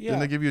 Yeah.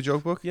 Didn't they give you a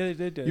joke book? Yeah,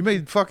 they did. You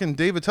made fucking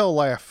David Tell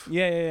laugh.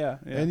 Yeah.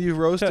 And you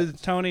roasted.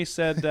 Tony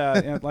said,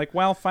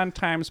 well, fun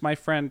times, my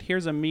friend.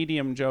 Here's a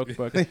medium joke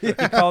book. He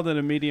called it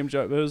a medium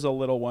joke. It was a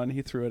little one.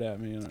 He threw it at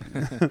me.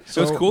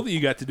 So it's cool that you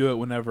got to do it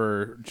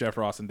whenever Jeff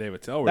Ross and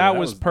David Tell were That there.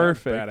 was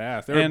perfect.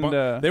 Badass.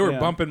 And, They were yeah.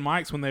 bumping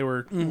mics when they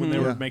were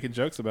Yeah. making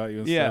jokes about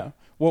you. And Yeah. stuff.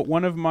 Well,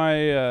 one of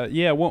my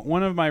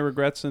one of my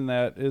regrets in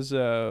that is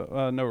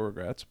no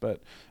regrets, but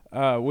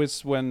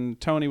was when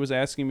Tony was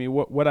asking me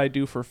what I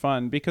do for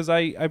fun, because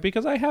I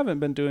haven't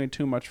been doing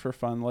too much for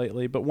fun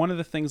lately. But one of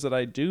the things that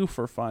I do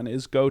for fun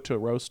is go to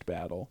roast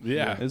battle.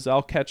 Yeah. Is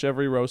I'll catch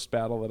every roast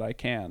battle that I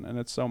can, and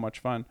it's so much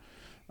fun.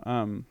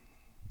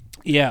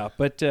 Yeah,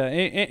 but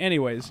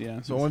anyways,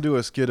 yeah. So I want to do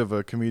a skit of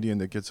a comedian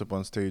that gets up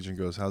on stage and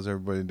goes, "How's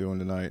everybody doing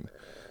tonight?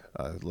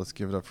 Let's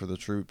give it up for the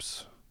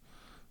troops."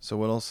 So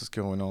what else is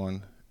going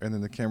on? And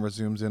then the camera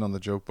zooms in on the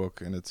joke book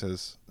and it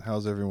says,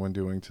 "How's everyone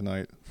doing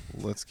tonight?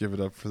 Let's give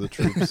it up for the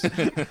troops."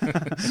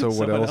 So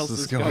what else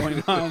is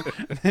going on?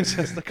 It's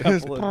just a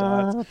couple of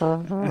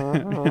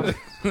dots.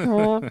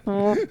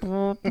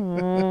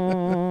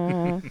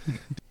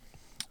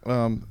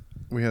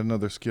 We had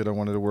another skit I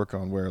wanted to work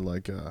on where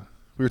we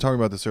were talking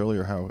about this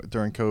earlier, how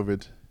during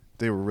COVID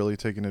they were really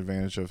taking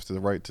advantage of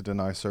the right to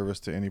deny service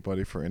to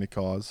anybody for any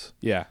cause.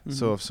 Yeah.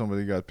 So if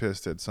somebody got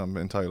pissed at some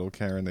entitled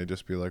Karen, they'd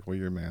just be like, "Well,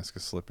 your mask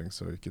is slipping,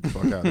 so you get the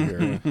fuck out of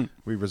here.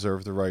 We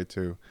reserve the right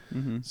to."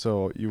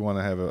 So you want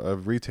to have a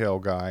retail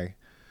guy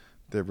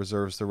that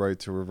reserves the right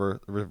to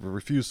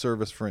refuse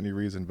service for any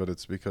reason, but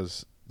it's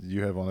because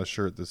you have on a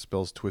shirt that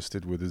spells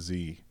twisted with a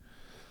Z.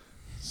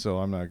 So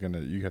I'm not gonna.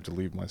 You have to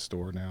leave my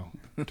store now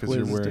because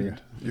you're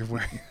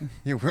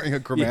wearing a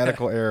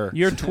grammatical error.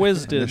 You're in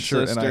twisted, your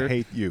shirt, sister. and I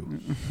hate you.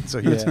 So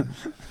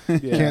you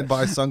can't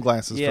buy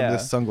sunglasses from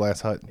this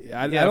sunglass hut.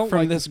 I Yeah, don't from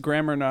like this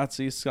grammar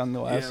Nazi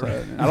sunglass.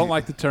 I don't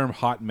like the term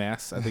hot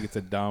mess. I think it's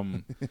a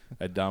dumb,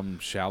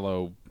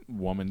 shallow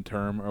woman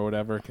term or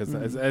whatever. Because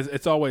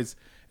it's always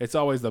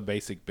the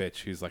basic bitch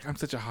who's like, I'm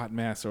such a hot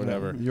mess or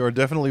whatever. You are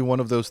definitely one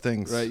of those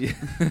things. Right.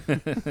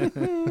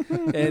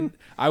 And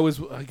I was,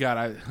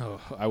 God,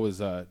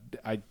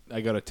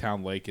 I go to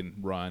Town Lake and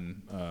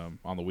run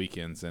on the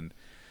weekends, and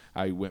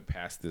I went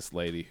past this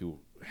lady who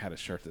had a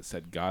shirt that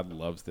said, "God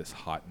loves this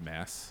hot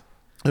mess."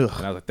 Ugh.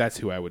 And I was like, "That's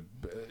who I would."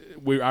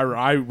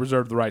 I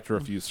reserved the right to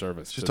refuse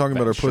service. She's to talking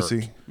that about her shirt.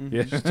 pussy.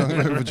 Yeah, She's talking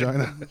about her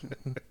vagina.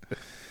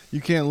 You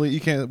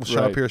can't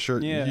shop Right. here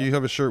shirt. Yeah. You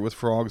have a shirt with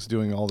frogs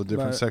doing all the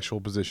different But- sexual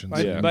positions.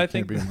 but You I can't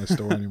think- be in my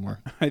store anymore.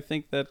 I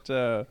think that,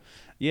 but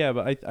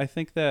I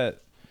think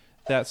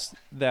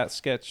that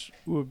sketch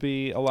would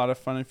be a lot of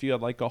fun if you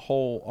had like a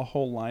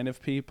whole line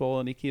of people,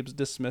 and he keeps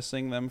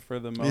dismissing them for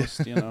the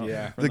most,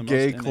 Yeah. for The most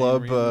gay inane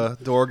club reason.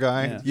 door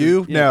guy. Yeah.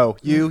 You Yeah. no.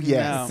 You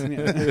yes. No,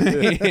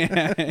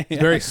 yeah. it's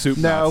very soup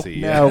No,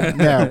 Nazi.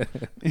 no.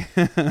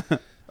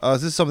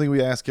 This is something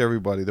we ask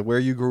everybody. Where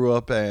you grew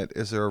up at,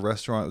 is there a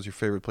restaurant that was your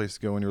favorite place to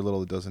go when you were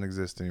little that doesn't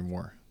exist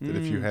anymore? That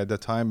if you had the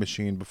time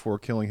machine before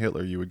killing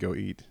Hitler, you would go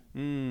eat?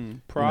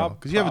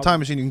 Because you have a time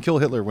machine, you can kill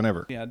Hitler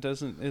whenever. Yeah,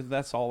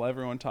 that's all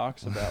everyone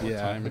talks about with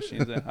Yeah. time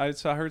machines.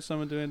 I heard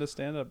someone doing a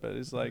stand up, but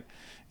he's like,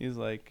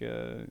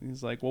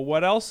 well,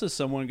 what else is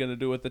someone going to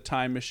do with the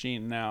time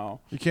machine now?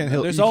 You can't.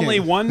 There's you only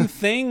can't- one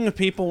thing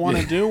people want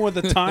to do with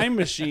a time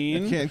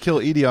machine. You can't kill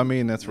Idi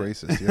Amin. That's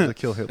racist. You have to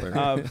kill Hitler.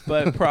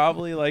 But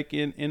probably like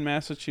in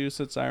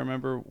Massachusetts, I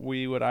remember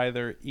we would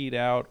either eat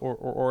out or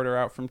order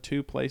out from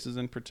two places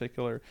in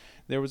particular.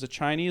 There was a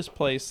Chinese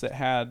place that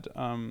had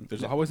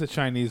There's always a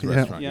Chinese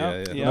restaurant.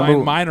 Yeah. Yeah. Yeah.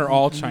 Mine are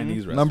all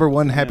Chinese restaurants. Number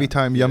one, Happy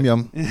Time Yum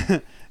Yum.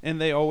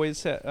 and they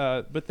always had,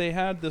 but they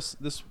had this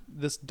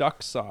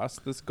duck sauce,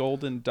 this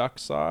golden duck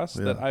sauce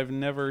that Yeah. I've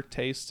never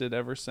tasted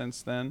ever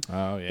since then.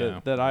 Oh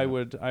yeah. That I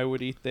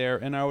would eat there,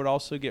 and I would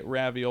also get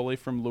ravioli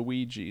from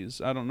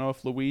Luigi's. I don't know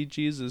if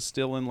Luigi's is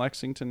still in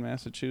Lexington,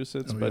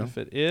 Massachusetts, but yeah. if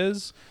it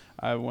is,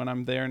 when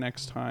I'm there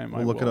next time,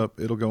 We'll look it up.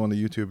 It'll go on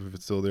the YouTube if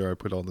it's still there. I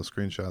put all the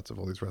screenshots of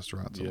all these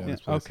restaurants. And all Yeah.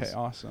 these places. Okay,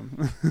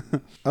 awesome.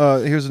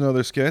 Here's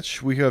another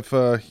sketch. We have,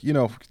 you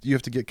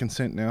have to get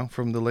consent now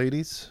from the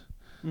ladies.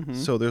 Mm-hmm.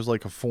 So there's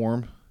like a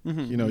form,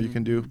 you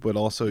can do, but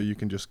also you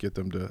can just get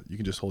them to, you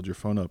can just hold your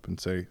phone up and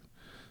say,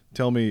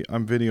 tell me,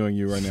 I'm videoing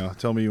you right now.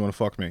 Tell me you want to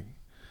fuck me.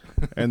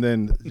 And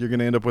then you're going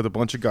to end up with a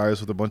bunch of guys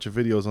with a bunch of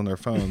videos on their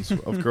phones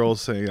of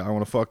girls saying, I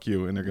want to fuck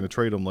you. And they're going to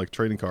trade them like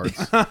trading cards.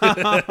 Like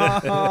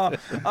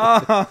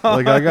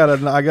I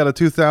got a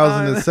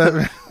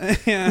 2007.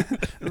 Yeah.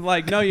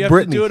 Like, no, you have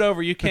Brittany. to do it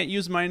over. You can't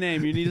use my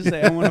name. You need to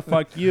say, I want to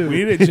fuck you.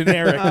 We need it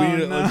generic. We need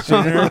it as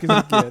generic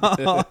as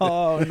we can.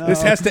 Oh, no.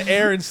 This has to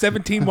air in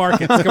 17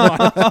 markets. Come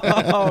on.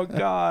 Oh,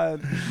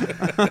 God.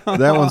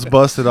 That one's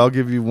busted. I'll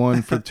give you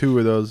one for two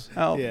of those.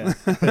 Help. Yeah.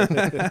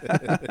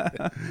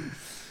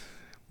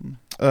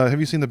 Have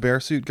you seen the bear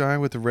suit guy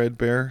with the red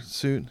bear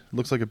suit?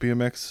 Looks like a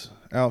BMX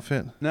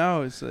outfit.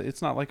 No,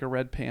 it's not like a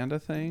red panda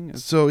thing.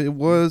 So it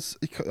was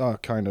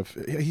kind of.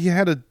 He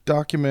had a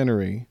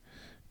documentary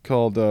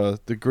called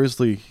The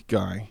Grizzly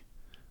Guy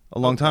a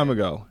long time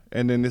ago,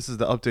 and then this is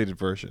the updated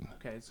version.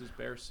 Okay, it's his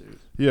bear suit.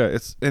 Yeah,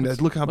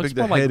 and look how looks big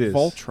the more like head is.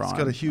 Voltron. It's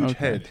got a huge Okay.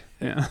 head.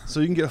 Yeah. So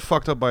you can get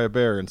fucked up by a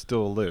bear and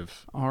still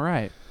live. All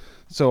right.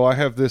 So I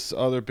have this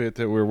other bit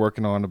that we're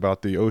working on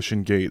about the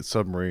Ocean Gate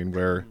submarine,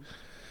 where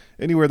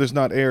anywhere there's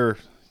not air,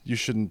 you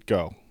shouldn't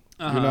go.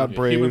 You're not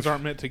brave. Humans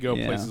aren't meant to go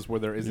Yeah. places where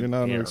there isn't You're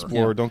not an air.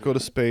 explorer. Yeah. Don't go to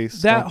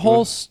space. That Don't whole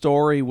go-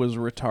 story was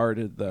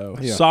retarded, though.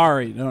 Yeah.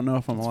 Sorry, don't know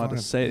if I'm allowed fine.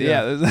 to say it.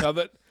 Yeah. Yeah,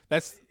 No,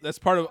 that's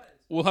part of.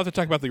 We'll have to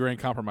talk about the Grand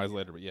Compromise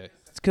later, but yeah.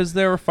 because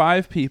there were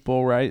 5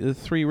 people, right? The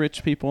 3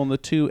 rich people and the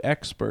 2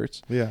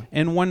 experts. Yeah.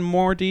 And when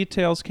more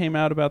details came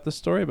out about the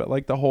story, but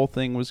like the whole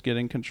thing was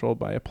getting controlled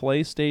by a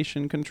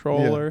PlayStation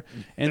controller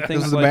and This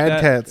things is the like Mad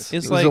that. Cats.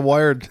 It's It was like a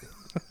wired.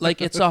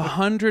 like it's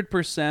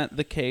 100%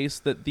 the case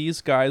that these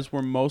guys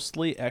were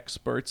mostly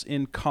experts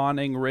in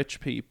conning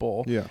rich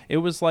people. Yeah. It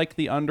was like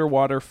the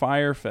underwater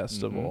fire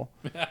festival.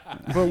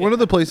 But one of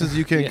the places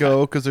you can't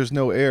go because there's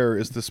no air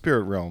is the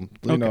spirit realm.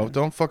 You know,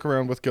 don't fuck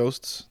around with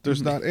ghosts.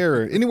 There's not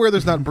air. Anywhere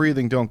there's not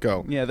breathing, don't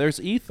go. Yeah,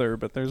 there's ether,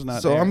 but there's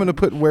not So air. I'm going to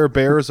put where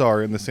bears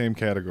are in the same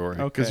category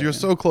because Okay. you're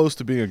so close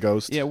to being a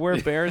ghost. Yeah, where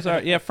bears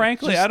are. Yeah,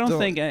 frankly, Just I don't don't-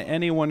 think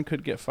anyone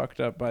could get fucked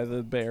up by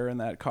the bear in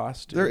that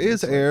costume. There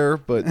is It's like- air,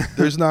 but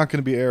there's not going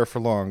to be air for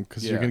long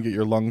because you're Yeah. going to get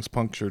your lungs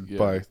punctured Yeah.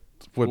 by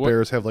what What-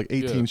 bears have like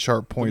 18 yeah.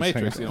 sharp The points.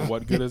 Matrix. hanging You know,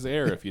 what good is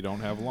air if you don't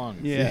have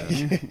lungs? Yeah.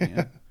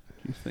 Yeah.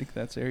 You think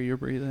that's air you're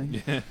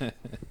breathing?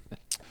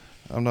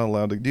 I'm not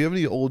allowed to. Do you have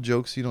any old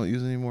jokes you don't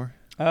use anymore?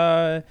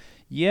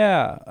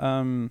 Yeah.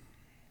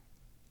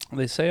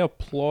 They say a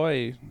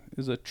ploy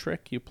is a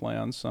trick you play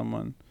on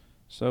someone.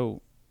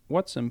 So,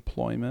 what's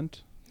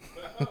employment?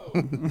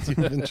 You've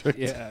been tricked.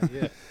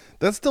 Yeah.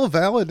 That's still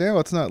valid now.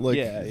 It's not like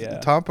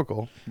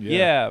topical.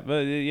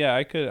 But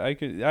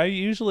I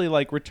usually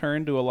like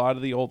return to a lot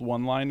of the old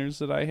one-liners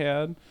that I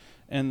had,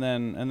 and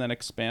then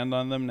expand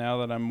on them now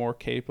that I'm more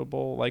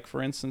capable. Like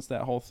for instance,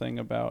 that whole thing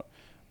about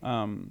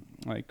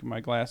like my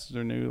glasses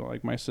are new,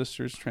 like my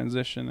sister's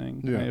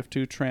transitioning. Yeah. I have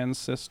 2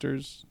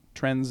 transistors.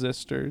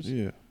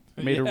 Yeah.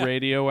 Made a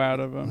radio out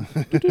of them.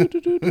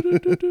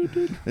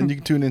 And you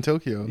can tune in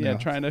Tokyo. Yeah, now.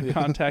 trying to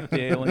contact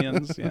the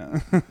aliens. Yeah.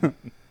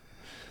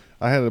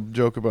 I had a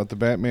joke about the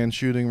Batman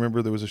shooting.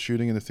 Remember, there was a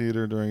shooting in the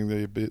theater during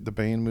the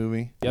Bane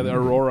movie. Yeah, the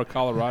Aurora,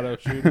 Colorado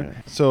shooting.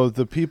 So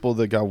the people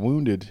that got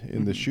wounded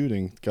in the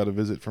shooting got a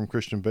visit from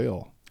Christian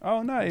Bale.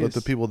 Oh, nice. But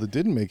the people that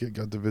didn't make it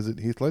got to visit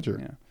Heath Ledger.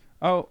 Yeah.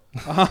 Oh.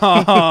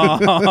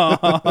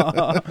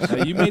 Now,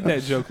 you made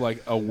that joke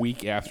like a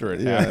week after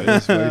it happened. It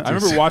was way I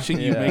remember too- watching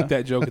you make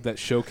that joke at that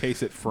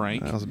showcase at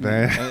Frank. That was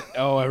bad.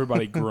 And,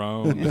 everybody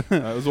groaned. It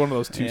was one of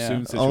those too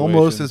soon situations.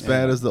 Almost as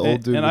bad as the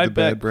old dude and with I the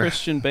bet bad breath.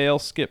 Christian Bale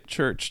skipped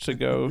church to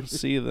go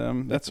see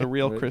them. That's a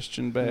real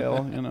Christian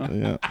Bale, you know.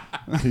 Yeah,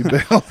 he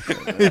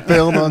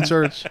bailed on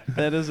church.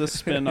 That is a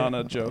spin on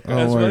a joke. Oh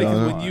That's my funny 'cause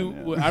God. when you, I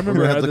We're remember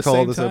gonna at have the to call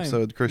same this time,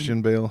 episode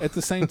Christian Bale. At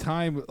the same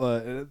time,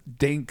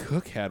 Dane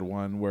Cook had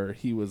one where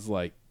he was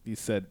like, he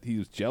said he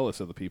was jealous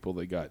of the people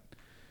that got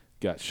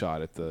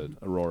shot at the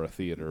Aurora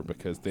Theater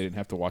because they didn't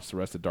have to watch the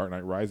rest of Dark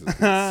Knight Rises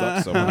because it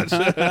sucked so much.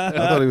 I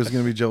thought he was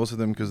going to be jealous of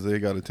them because they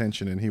got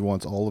attention, and he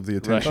wants all of the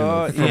attention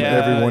Right. from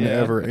Yeah, everyone yeah.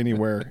 ever,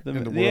 anywhere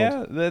in the world.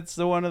 Yeah, that's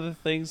one of the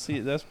things.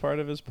 That's part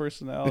of his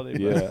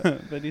personality.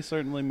 But he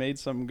certainly made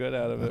something good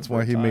out of it. That's for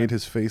why a he time. made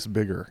his face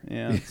bigger.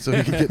 Yeah. So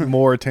he could get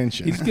more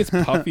attention. He just gets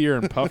puffier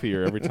and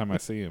puffier every time I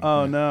see him.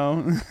 Oh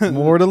no.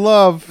 More to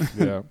love.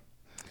 Yeah.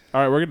 All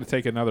right, we're going to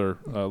take another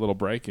little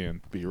break and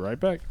be right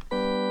back.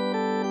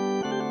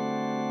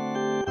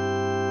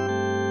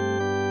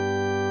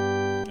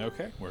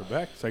 Okay, we're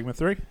back. Segment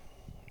 3.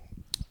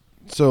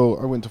 So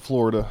I went to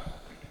Florida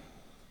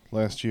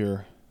last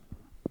year,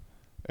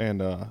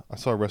 and I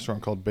saw a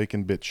restaurant called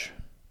Bacon Bitch.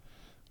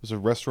 It was a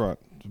restaurant,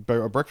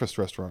 a breakfast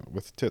restaurant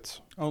with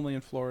tits. Only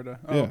in Florida.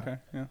 Oh, Yeah. okay.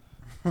 Yeah.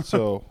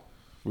 So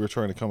we were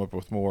trying to come up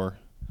with more.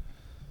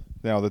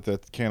 Now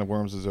that can of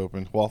worms is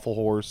open, Waffle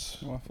Horse,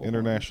 Waffle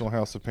International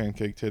House of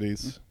Pancake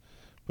Titties,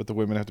 but the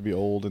women have to be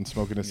old and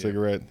smoking a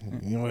cigarette.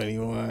 You know what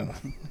you want?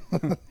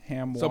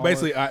 Ham. So wallet.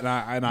 basically, an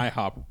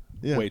IHOP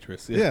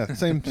waitress. Yeah,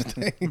 same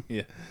thing.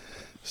 Yeah.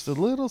 Just a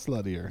little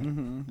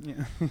sluttier.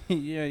 Yeah.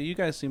 Yeah, you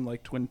guys seem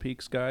like Twin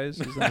Peaks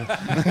guys. Is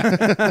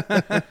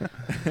that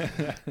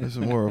This is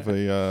more of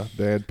a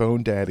bad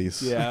bone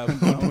daddies. Yeah.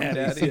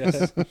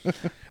 Daddies?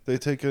 They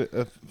take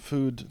a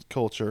food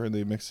culture and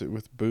they mix it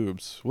with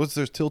boobs. What's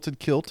there? Tilted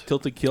Kilt?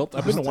 Tilted Kilt.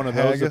 I've been to one of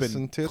those up Haggis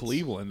in and tits?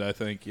 Cleveland, I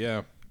think.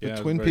 Yeah. The Yeah,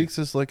 Twin Peaks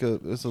is like a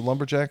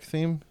lumberjack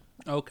theme,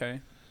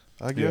 Okay.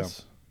 I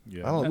guess.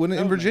 Yeah. I don't know. That- When that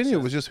in would make Virginia, it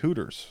sense. was just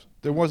Hooters.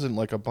 There wasn't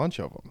like a bunch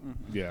of them.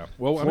 Yeah.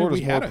 Well, I mean, Florida's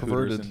we had more a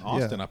Hooters perverted. in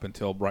Austin Yeah. up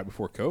until right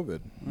before COVID.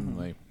 And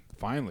they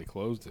finally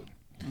closed it.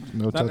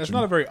 No It's touching.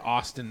 not a very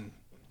Austin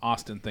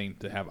thing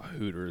to have a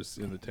Hooters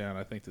in the town.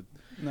 I think that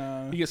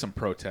No. you get some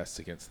protests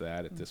against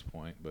that at this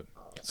point. But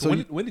So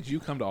when did you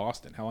come to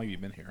Austin? How long have you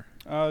been here?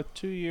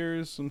 2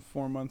 years and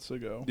 4 months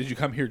ago. Did you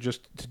come here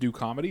just to do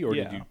comedy, or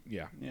did Yeah. you?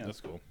 Yeah, Yeah. That's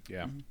cool.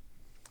 Yeah.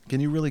 Can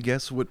you really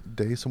guess what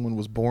day someone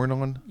was born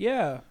on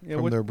Yeah. Yeah.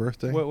 from their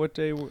birthday? What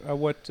day?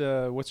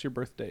 What's your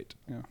birth date?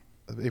 Yeah.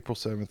 April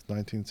 7th,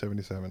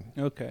 1977.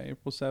 Okay,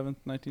 April 7th,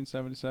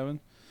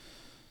 1977.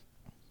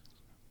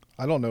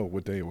 I don't know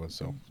what day it was,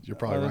 so you're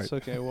probably right. That's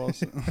okay. Well,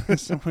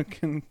 someone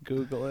can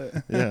Google it.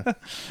 Yeah.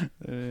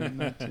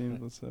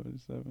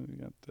 1977. You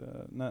got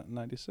not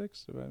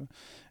 96,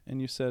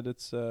 and you said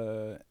it's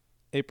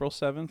April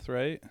 7th,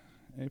 right?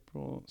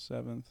 April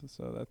 7th.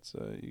 So that's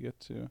you get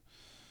to.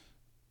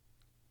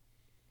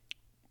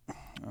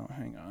 Oh,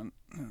 hang on.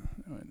 Wait,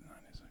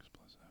 96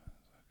 plus 7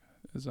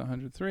 is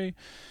 103.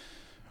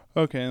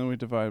 Okay, and we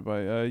divide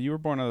by. You were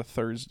born on a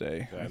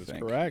Thursday. I That is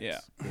think. correct. Yeah.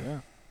 Yeah.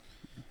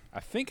 I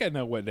think I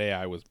know what day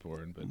I was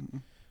born, but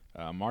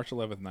March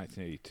 11th,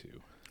 1982.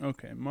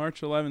 Okay,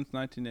 March 11th,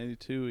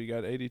 1982. We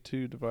got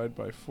 82 divided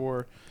by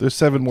 4. There's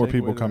 7 more Take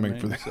people away the coming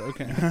for remainder, that. so,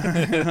 okay.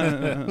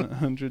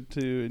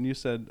 102. And you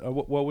said,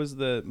 what was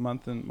the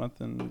month and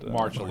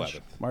March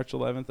 11th. March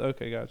 11th.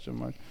 Okay, gotcha.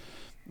 March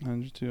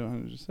 102,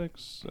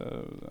 106,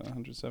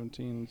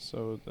 117.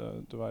 So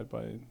divide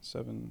by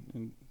 7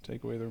 and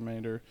take away the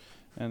remainder.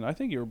 And I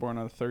think you were born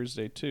on a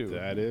Thursday too.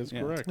 That is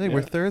correct. Hey, Yeah.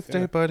 we're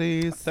Thursday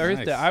buddies.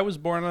 Thursday. Nice. I was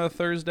born on a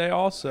Thursday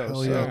also.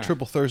 Hell so yeah.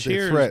 Triple Thursday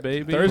cheers, threat.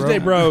 baby. Thursday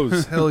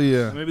Bros. Hell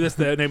yeah. Maybe that's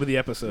the name of the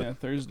episode. Yeah,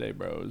 Thursday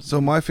bros.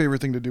 So my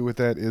favorite thing to do with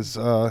that is,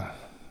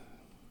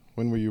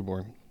 when were you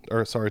born?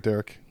 Or sorry,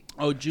 Derek.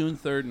 Oh, June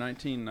 3rd,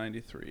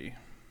 1993.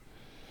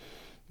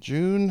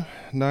 June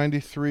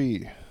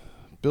 93.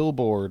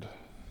 Billboard.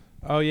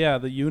 Oh yeah,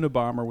 the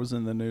Unabomber was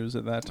in the news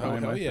at that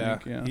time. Oh, I yeah.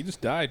 think, yeah. He just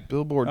died.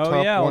 Billboard Oh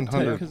Top yeah,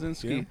 100. Ted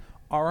Kaczynski.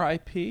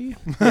 R.I.P.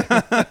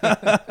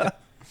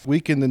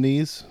 Weak in the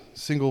Knees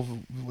single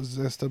was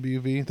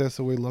SWV. That's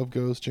the Way Love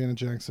Goes, Janet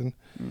Jackson.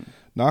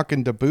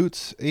 Knockin' the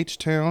Boots,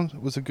 H-Town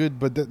was a good,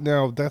 but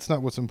now that's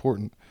not what's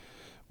important.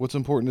 What's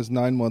important is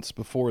 9 months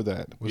before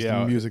that was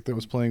the music that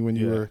was playing when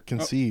you were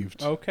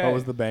conceived. Okay. What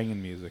was the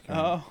banging music?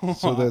 Oh,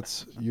 So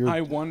that's your.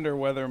 I wonder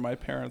whether my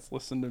parents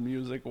listened to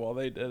music while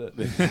they did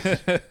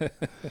it.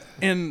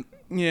 and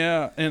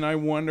I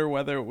wonder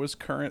whether it was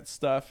current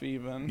stuff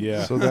even.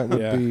 Yeah. So that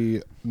would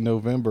be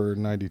November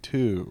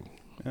 '92.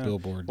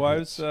 Billboard. Well, I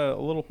hits. was a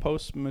little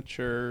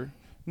post-mature.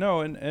 No,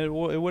 and it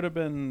would have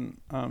been.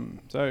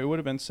 It would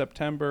have been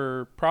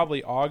September,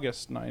 probably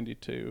August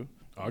 '92.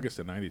 August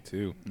of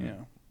 '92. Yeah.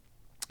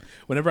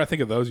 Whenever I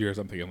think of those years,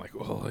 I'm thinking like,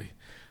 well,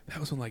 that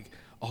was when like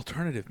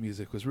alternative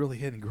music was really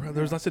hitting.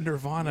 There was lots of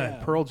Nirvana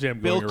and Pearl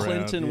Jam Bill going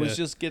around. Clinton was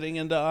just getting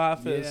into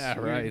office. Yeah,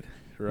 right.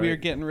 We were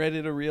getting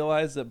ready to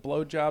realize that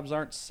blowjobs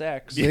aren't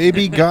sex.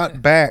 Baby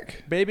Got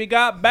Back. Baby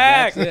got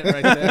back. That's it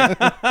right there.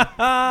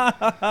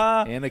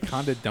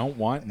 Anaconda don't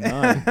want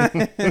none.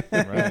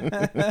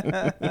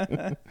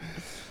 Right.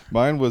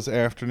 Mine was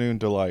Afternoon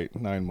Delight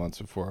 9 months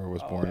before I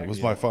was born. It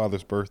was my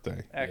father's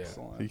birthday.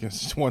 Excellent.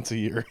 Because once a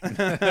year.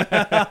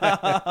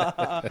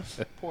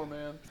 Poor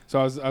man. So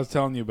I was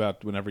telling you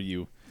about whenever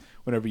you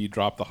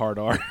drop the hard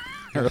R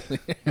earlier.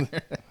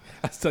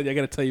 I was telling you, I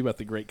got to tell you about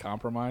the Great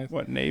Compromise.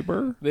 What,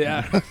 neighbor?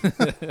 Yeah.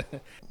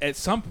 At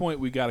some point,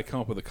 we got to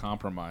come up with a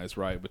compromise,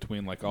 right,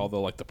 between like all the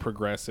like the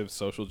progressive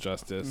social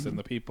justice and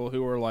the people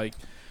who are like,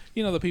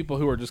 the people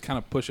who are just kind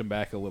of pushing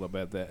back a little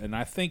bit. And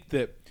I think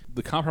that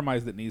the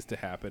compromise that needs to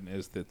happen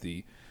is that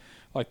the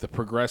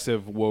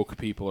progressive woke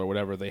people or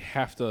whatever, they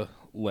have to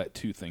let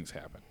two things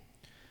happen.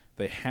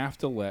 They have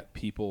to let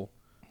people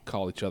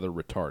call each other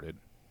retarded,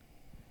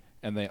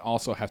 and they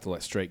also have to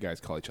let straight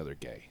guys call each other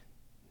gay.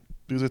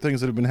 These are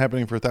things that have been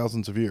happening for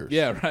thousands of years.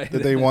 Yeah, right.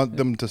 That they want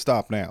them to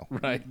stop now.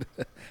 Right.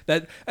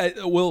 That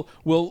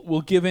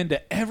we'll give in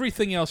to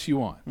everything else you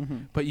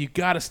want, but you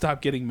got to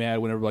stop getting mad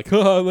whenever like,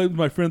 oh,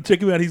 my friend,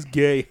 check him out, he's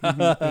gay.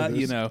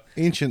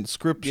 Ancient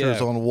scriptures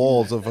Yeah. on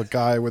walls of a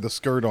guy with a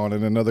skirt on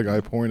and another guy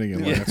pointing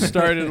and laughing.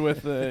 started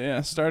with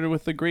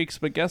the Greeks,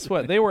 but guess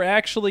what? They were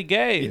actually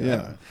gay.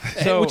 Yeah.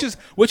 So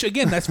which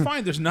again, that's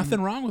fine. There's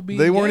nothing wrong with being.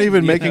 They weren't gay,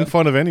 even you making know?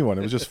 fun of anyone.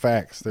 It was just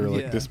facts. They were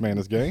like, Yeah. this man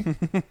is gay.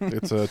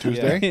 It's a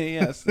Tuesday.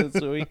 yes,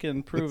 so we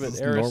can prove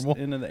This it is normal.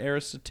 in an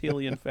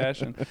Aristotelian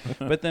fashion.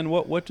 But then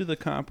what do the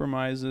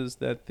compromises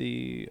that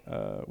the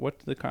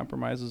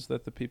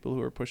people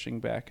who are pushing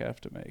back have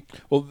to make?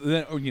 Well,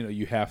 then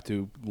you have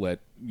to let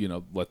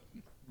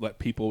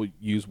people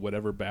use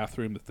whatever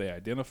bathroom that they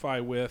identify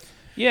with.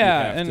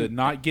 Yeah, you have to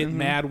not get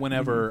mad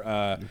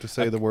whenever. To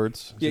say the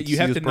words. Yeah, It's you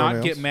have use to not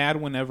pronouns. get mad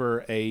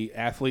whenever a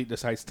athlete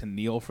decides to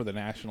kneel for the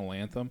national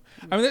anthem.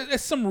 I mean,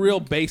 that's some real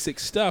basic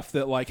stuff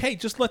that, like, hey,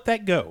 just let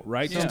that go,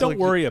 right? Yeah. Just don't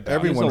worry about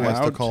Everyone He's has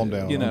to allowed calm to,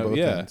 down on both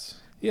ends. it.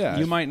 Yeah,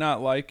 You might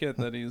not like it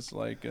that he's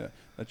like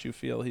that you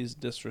feel he's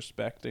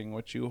disrespecting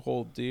what you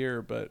hold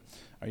dear, but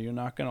are you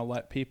not going to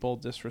let people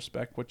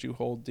disrespect what you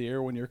hold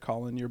dear when you're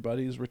calling your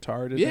buddies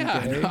retarded?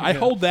 yeah. and gay? I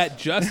hold that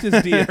just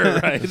as dear,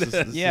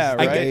 right? Yeah, I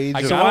right. gauge I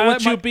of- So gotta why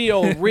let don't you be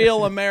a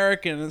real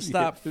American and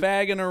stop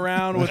fagging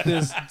around with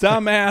this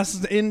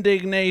dumbass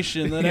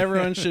indignation that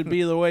everyone should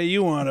be the way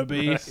you want to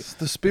be? It's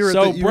the spirit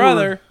So, that you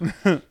brother,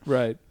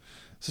 Right.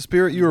 It's the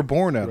spirit you were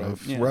born out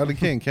of. Yeah. Rodney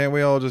King. Can't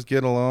we all just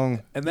get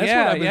along? And that's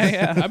Yeah, what I've been,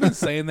 yeah. I've been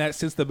saying that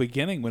since the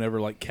beginning.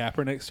 Whenever like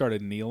Kaepernick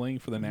started kneeling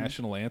for the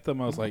national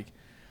anthem, I was like,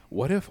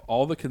 what if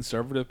all the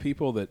conservative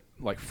people that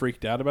like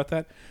freaked out about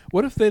that,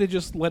 what if they'd have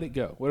just let it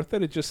go? What if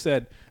they'd have just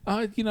said,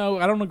 I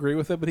don't agree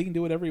with it, but he can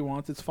do whatever he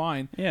wants. It's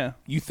fine. yeah.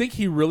 You think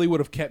he really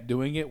would have kept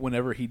doing it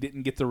whenever he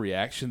didn't get the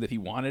reaction that he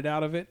wanted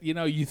out of it?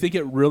 You think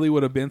it really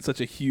would have been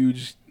such a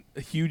huge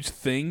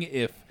thing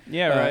if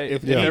Yeah, right.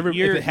 if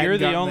You're it hadn't the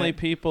gotten only that-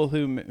 people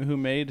who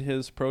made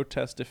his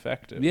protest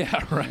effective.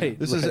 Yeah, right.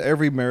 This is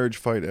every marriage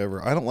fight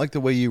ever. I don't like the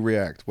way you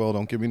react. Well,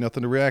 don't give me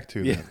nothing to react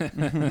to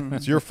then.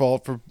 It's your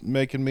fault for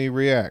making me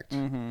react.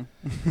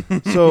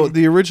 So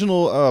the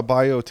original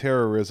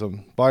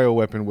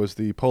bioweapon was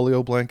the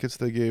polio blankets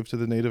they gave to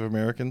the Native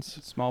Americans.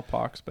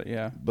 Smallpox, but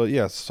yeah. But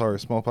yes, sorry,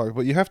 smallpox.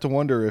 But you have to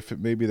wonder if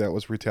maybe that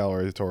was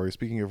retaliatory.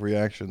 Speaking of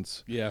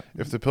reactions, Yeah.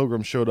 if the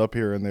Pilgrims showed up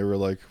here and they were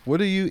like, "What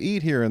do you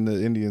eat here?" and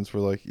the Indians were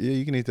like, "Yeah,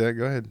 you can eat that.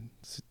 Go ahead.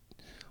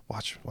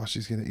 Watch.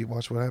 He's gonna eat.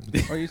 Watch what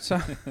happens." Are you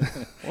talking?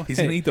 He's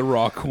gonna eat the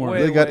raw corn.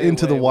 They got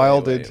into the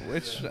wilded-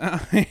 Which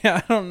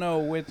I don't know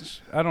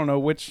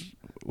which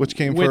Which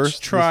came first,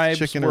 the tribes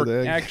chicken or were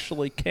the egg?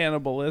 actually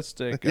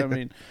cannibalistic. I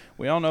mean,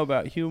 we all know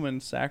about human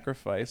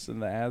sacrifice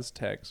in the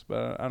Aztecs,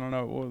 but I don't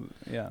know. Well,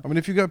 yeah. I mean,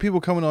 if you got people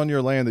coming on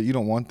your land that you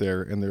don't want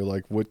there, and they're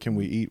like, "What can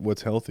we eat?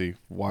 What's healthy?"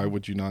 Why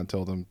would you not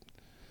tell them,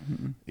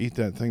 eat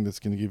that thing that's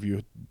going to give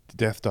you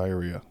death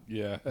diarrhea?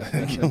 Yeah.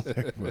 Kill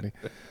everybody.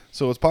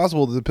 So it's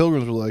possible that the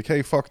Pilgrims were like,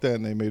 "Hey, fuck that,"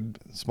 and they made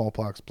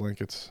smallpox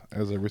blankets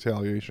as a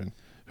retaliation.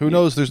 Who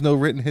knows? There's no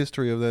written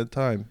history of that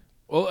time.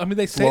 Well, I mean,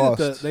 they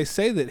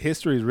say that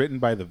history is written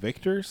by the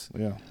victors,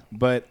 Yeah.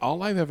 but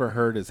all I've ever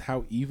heard is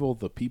how evil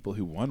the people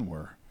who won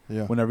were.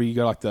 Yeah. Whenever you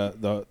go like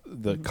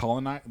the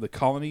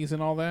colonies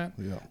and all that.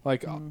 Yeah.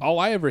 Like all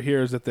I ever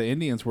hear is that the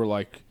Indians were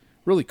like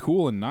really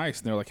cool and nice,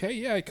 and they're like, hey,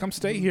 yeah, come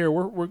stay here.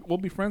 We'll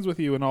be friends with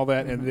you and all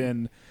that. And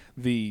then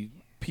the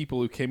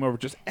people who came over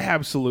just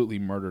absolutely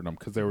murdered them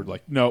because they were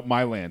like, no,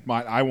 my land,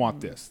 I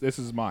want this. This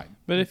is mine.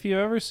 But if you've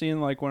ever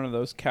seen like one of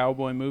those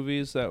cowboy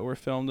movies that were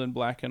filmed in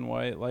black and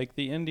white, like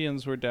the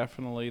Indians were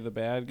definitely the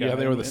bad guys. Yeah,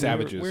 they were the And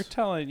savages. We were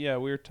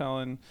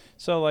telling.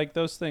 So like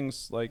those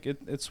things, like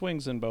it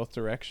swings in both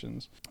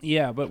directions.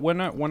 Yeah, but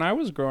when I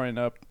was growing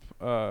up,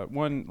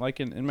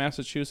 in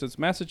Massachusetts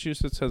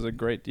has a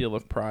great deal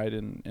of pride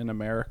in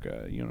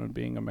America,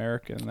 being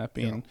American, and that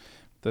being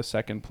the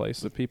second place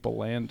that people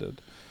landed.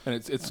 And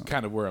it's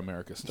kind of where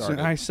America started.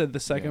 So I said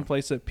the second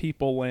place that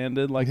people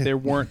landed, like there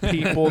weren't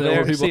people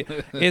there. See,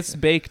 it's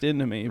baked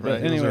into me.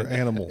 But anyway, those are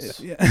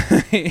animals.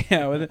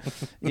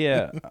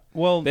 Yeah.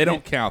 Well, they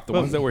don't count. The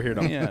ones that were here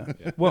don't. Yeah.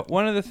 Well,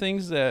 one of the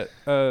things that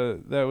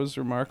was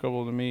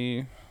remarkable to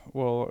me,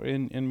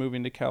 in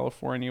moving to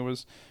California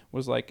was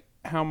like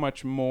how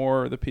much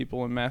more the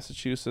people in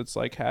Massachusetts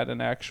like had an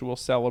actual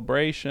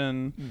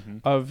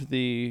celebration of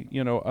the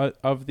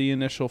of the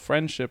initial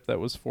friendship that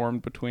was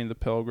formed between the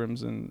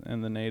Pilgrims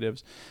and the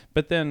natives,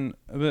 but then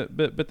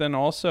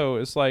also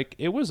it's like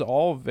it was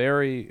all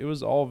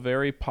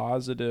very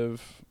positive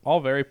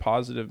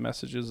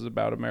messages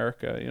about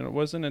America. It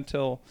wasn't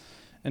until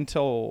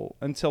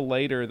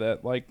later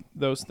that like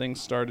those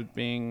things started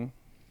being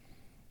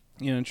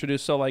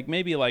introduced. So like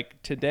maybe like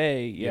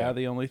today,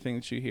 the only thing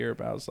that you hear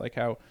about is like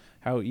how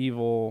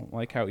evil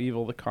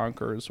the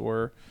conquerors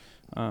were.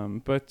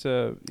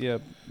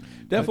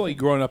 Definitely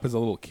growing up as a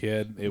little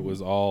kid, it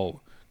was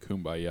all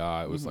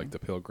kumbaya. It was like the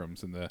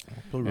Pilgrims and the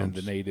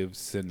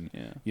natives and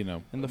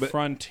and the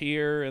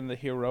frontier and the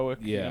heroic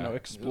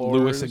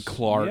explorers, Lewis and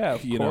Clark,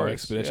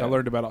 expedition. I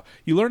learned about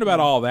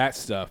all that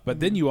stuff,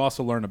 but then you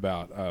also learn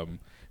about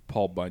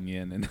Paul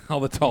Bunyan and all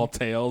the tall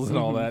tales and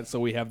all that. So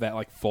we have that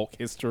like folk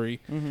history.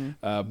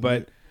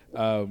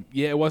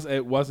 It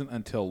wasn't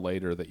until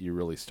later that you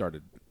really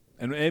started,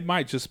 and it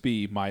might just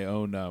be my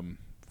own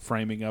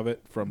framing of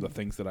it from the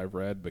things that I've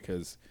read,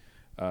 because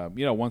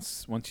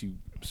once you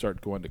start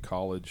going to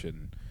college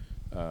and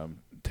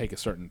take a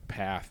certain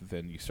path,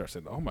 then you start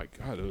saying, "Oh my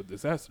God,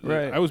 is that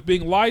right? I was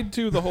being lied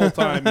to the whole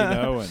time,"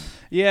 And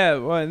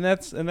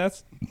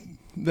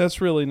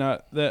that's really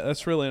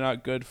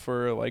not good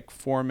for like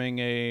forming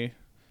a.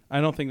 I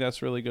don't think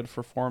that's really good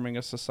for forming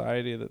a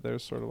society, that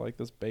there's sort of like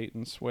this bait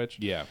and switch.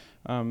 Yeah.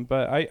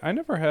 But I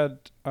never had.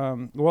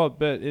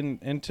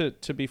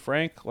 To be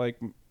frank, like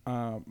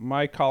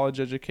my college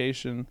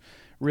education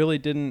really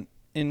didn't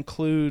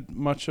include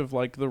much of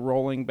like the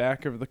rolling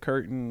back of the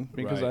curtain,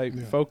 because I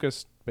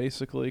focused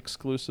basically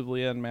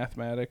exclusively on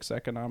mathematics,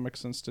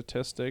 economics, and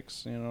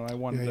statistics. I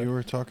wanted. Yeah, you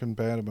were talking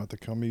bad about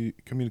the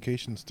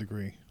communications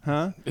degree.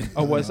 Huh?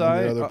 Oh, was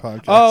I? The other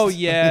podcast. Oh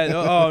yeah.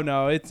 Oh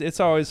no. It's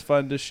always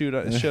fun to shit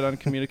on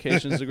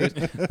communications degrees.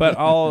 But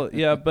I'll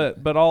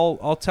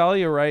tell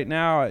you right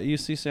now, at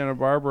UC Santa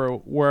Barbara,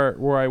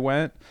 where I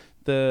went,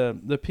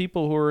 the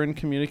people who were in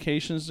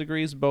communications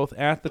degrees, both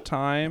at the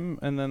time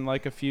and then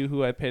like a few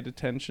who I paid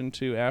attention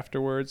to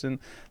afterwards, and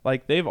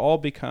like they've all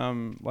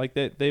become like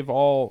they've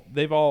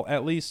all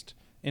at least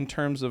in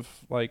terms of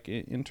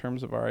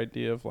our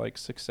idea of like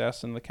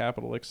success in the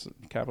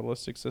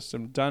capitalistic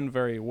system, done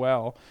very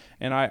well.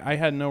 And I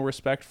had no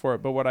respect for it,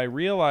 but what I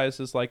realized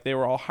is like they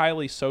were all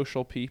highly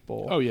social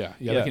people. Oh yeah.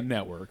 They can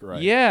network,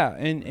 right? Yeah,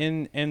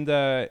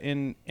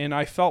 and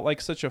I felt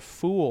like such a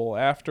fool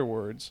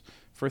afterwards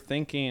for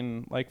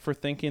thinking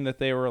that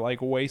they were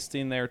like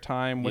wasting their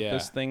time with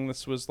this thing.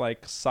 This was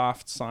like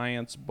soft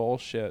science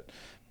bullshit.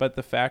 But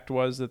the fact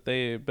was that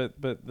they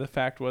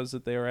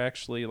were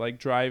actually like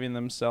driving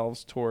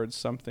themselves towards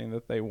something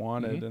that they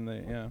wanted, and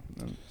they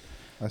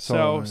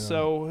So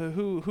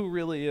who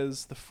really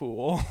is the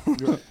fool?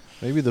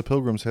 Maybe the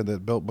Pilgrims had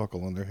that belt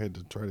buckle on their head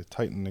to try to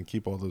tighten and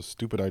keep all those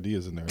stupid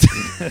ideas in there.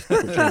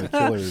 Quit trying to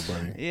kill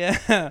everybody.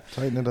 Yeah.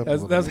 Tighten it up.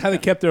 That's how they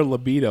kept their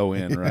libido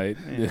in, right?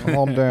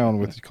 Calm down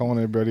with calling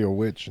everybody a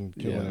witch and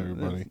killing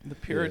everybody. The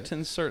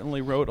Puritans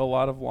certainly wrote a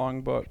lot of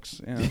long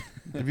books. Yeah.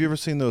 Have you ever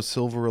seen those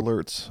silver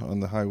alerts on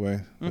the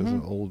highway? There's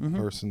an old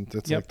person.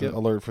 That's like the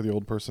alert for the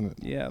old person.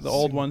 The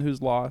old one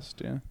who's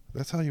lost. Yeah.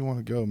 That's how you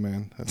want to go,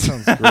 man. That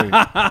sounds great.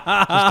 Just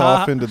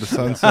off into the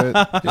sunset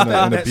in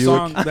a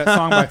Buick. That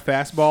song by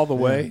Fastball, The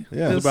Way.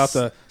 Yeah. It's about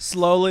the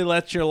slowly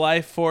let your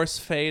life force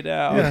fade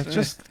out. Yeah,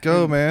 just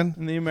go, man.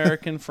 In the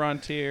American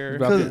frontier.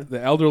 About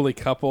the elderly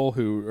couple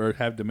who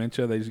have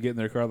dementia. They just get in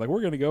their car like,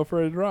 we're going to go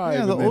for a drive.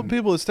 Yeah, the old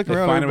people that stick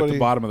around. Find them at the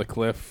bottom of the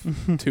cliff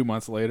 2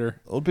 months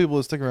later. Old people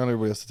that stick around,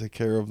 everybody has to take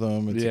care of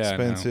them. It's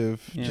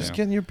expensive. Just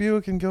get in your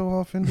Buick and go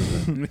off into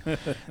the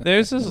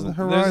there's this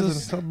horizon.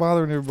 Stop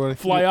bothering everybody.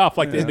 Fly off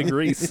like the end of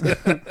Grease.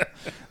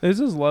 There's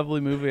this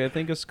lovely movie. I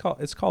think it's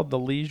called The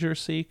Leisure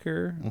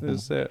Seeker.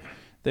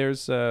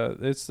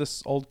 it's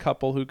this old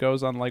couple who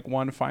goes on like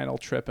one final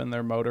trip in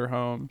their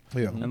motorhome,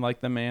 and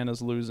like the man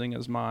is losing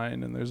his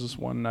mind, and there's this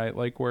one night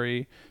like where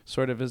he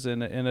sort of is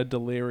in a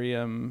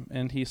delirium,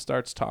 and he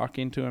starts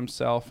talking to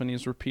himself, and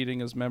he's repeating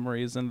his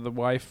memories, and the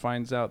wife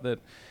finds out that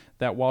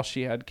while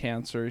she had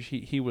cancer,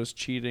 he was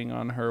cheating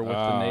on her with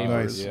the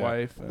neighbor's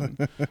wife.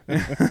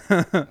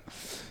 And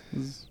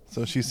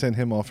So she sent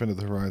him off into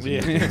the horizon.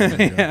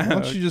 Yeah. Why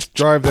don't you just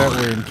drive that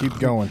way and keep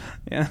going?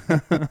 Yeah.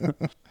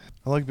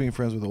 I like being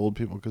friends with old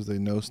people because they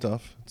know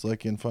stuff. It's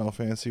like in Final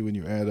Fantasy when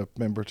you add a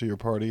member to your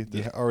party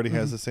that already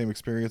has the same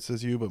experience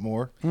as you, but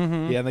more. Yeah,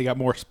 and they got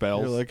more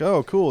spells. You're like,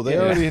 oh, cool. They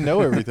already know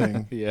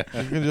everything. Yeah.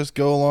 You can just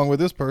go along with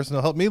this person.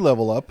 It'll help me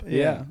level up.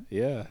 Yeah.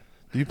 Do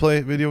you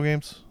play video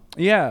games?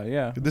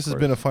 Yeah. This has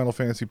been a Final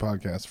Fantasy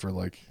podcast for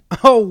like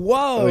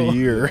whoa a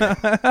year.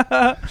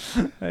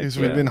 Because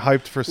we've been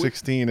hyped for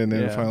 16 and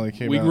then it finally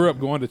came out. We grew up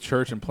going to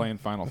church and playing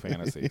Final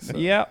Fantasy. So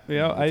yeah.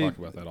 we'll talk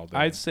about that all day.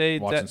 I'd say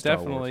Wars.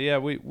 definitely. Yeah,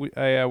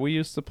 we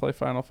used to play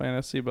Final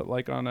Fantasy, but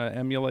like on an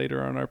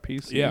emulator on our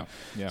PC.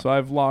 Yeah. So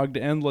I've logged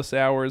endless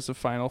hours of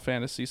Final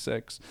Fantasy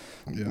 6,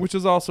 which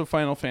is also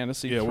Final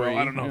Fantasy 3. Well,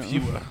 I don't know if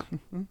you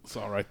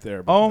saw right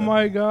there. But oh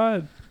my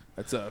God.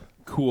 That's a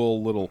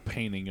cool little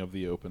painting of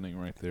the opening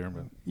right there.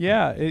 But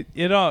yeah,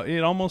 it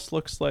almost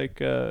looks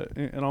like a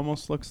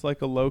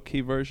low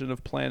key version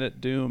of Planet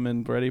Doom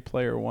in Ready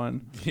Player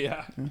One.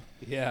 Yeah.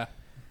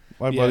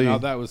 My buddy, no,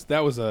 that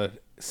was a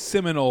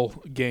seminal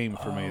game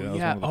for me. That was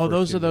one of the first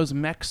those are games. those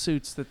mech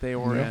suits that they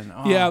were in.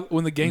 Oh. Yeah,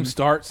 when the game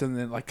starts and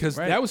then like because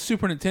Right. that was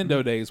Super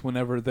Nintendo days.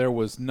 Whenever there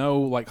was no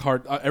like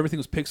hard, everything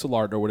was pixel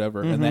art or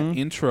whatever, and that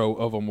intro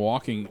of them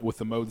walking with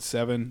the Mode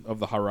 7 of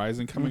the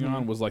Horizon coming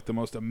on was like the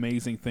most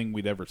amazing thing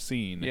we'd ever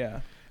seen.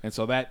 Yeah. And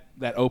so that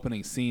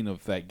opening scene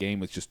of that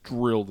game is just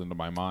drilled into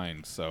my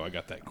mind. So I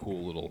got that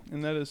cool little.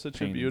 And that is such a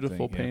painting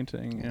beautiful thing,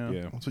 painting.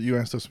 Yeah. that's what you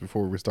asked us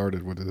before we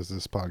started. What is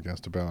this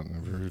podcast about?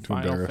 And we were too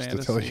Final embarrassed to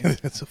tell Fantasy. you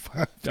that it's a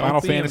Don't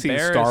Final be Fantasy and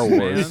embarrassed, Star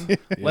Wars. man.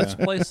 Let's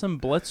play some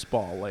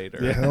Blitzball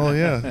later. Hell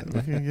yeah.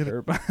 We can get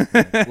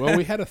it. Well,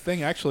 we had a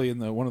thing actually in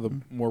one of the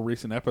more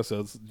recent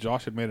episodes.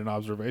 Josh had made an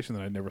observation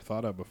that I'd never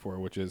thought of before,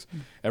 which is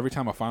every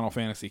time a Final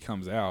Fantasy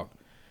comes out,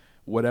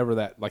 whatever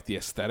that like the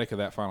aesthetic of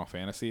that Final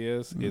Fantasy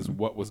is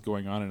what was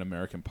going on in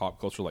American pop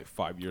culture like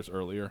 5 years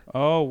earlier.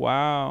 Oh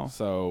wow.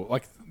 So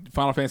like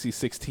Final Fantasy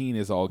 16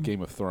 is all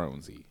Game of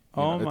Thrones-y.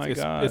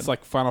 God. It's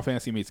like Final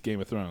Fantasy meets Game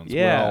of Thrones.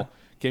 Yeah. Well,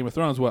 Game of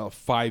Thrones,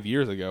 5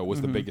 years ago, was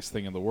the biggest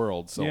thing in the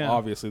world. So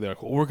obviously they're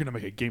like, well, we're going to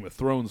make a Game of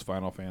Thrones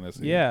Final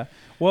Fantasy. Yeah.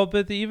 Well,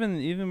 but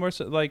even more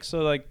so,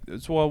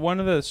 one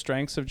of the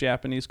strengths of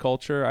Japanese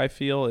culture, I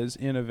feel, is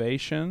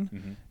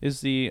innovation, is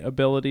the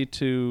ability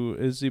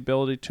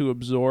to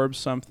absorb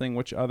something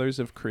which others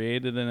have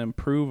created and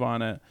improve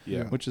on it,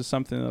 which is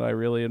something that I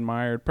really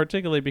admired,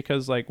 particularly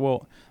because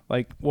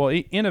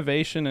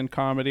innovation in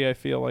comedy, I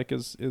feel like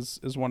is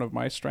one of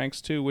my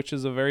strengths too, which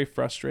is a very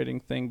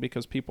frustrating thing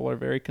because people are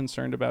very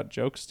concerned about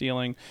joke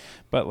stealing.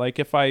 But like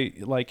if I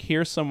like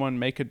hear someone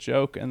make a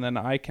joke and then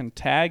I can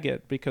tag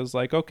it because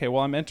like, okay,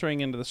 well, I'm entering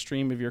into the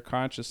stream of your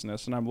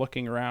consciousness and I'm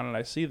looking around and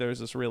I see there's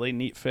this really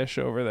neat fish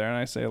over there and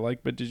I say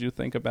like, but did you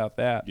think about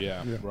that?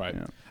 Yeah. Right.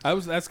 Yeah.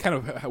 That's kind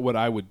of what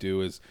I would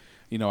do is,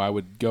 I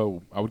would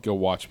go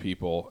watch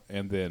people,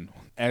 and then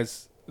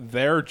as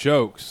their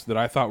jokes that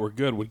I thought were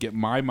good would get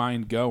my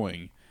mind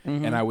going,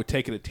 and I would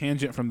take it a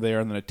tangent from there,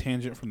 and then a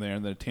tangent from there,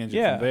 and then a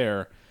tangent from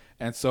there.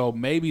 And so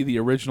maybe the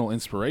original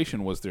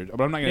inspiration was there,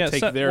 but I'm not going to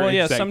take their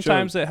exact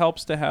sometimes joke. It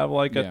helps to have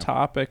like a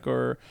topic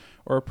or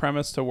a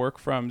premise to work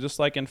from, just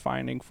like in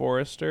Finding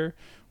Forrester,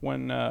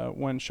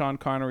 when Sean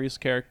Connery's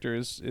character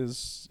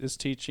is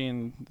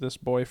teaching this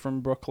boy from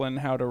Brooklyn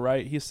how to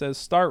write. He says,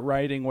 start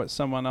writing what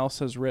someone else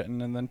has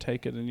written and then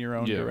take it in your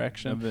own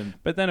direction.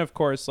 But then of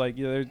course, like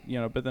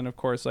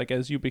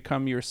as you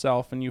become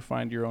yourself and you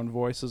find your own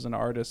voice as an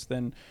artist,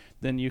 then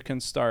you can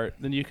start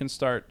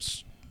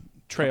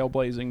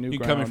trailblazing new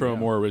ground. Coming from a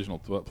more original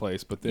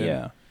place, but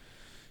then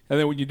and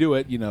then when you do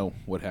it,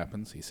 what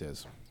happens? He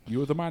says,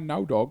 "You're the man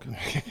now, dog."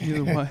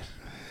 You're the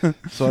what?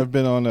 So I've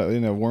been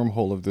in a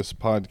wormhole of this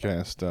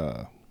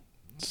podcast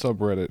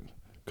subreddit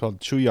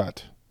called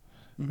Chuyat,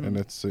 and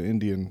it's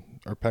Indian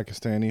or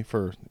Pakistani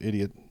for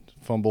idiot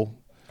fumble.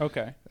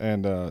 Okay.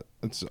 And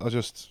it's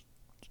just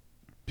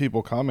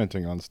people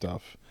commenting on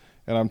stuff,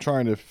 and I'm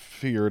trying to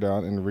figure it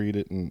out and read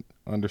it and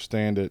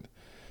understand it.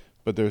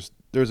 But there's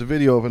a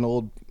video of an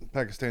old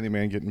Pakistani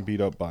man getting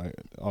beat up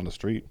on the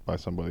street by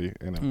somebody,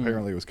 and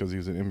apparently it was because he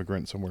was an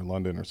immigrant somewhere in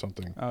London or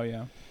something. Oh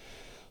yeah.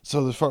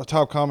 So the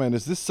top comment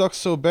is, "This sucks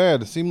so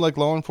bad. It seems like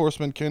law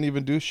enforcement can't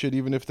even do shit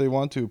even if they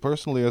want to.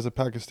 Personally, as a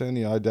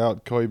Pakistani, I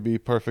doubt koi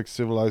bhi perfect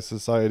civilized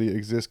society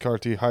exists.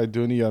 Karti hai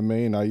duniya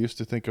mein. I used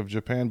to think of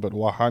Japan, but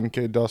wahan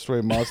ke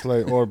dosre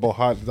masle or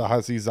bohat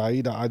dahasi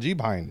zaida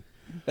ajib hain."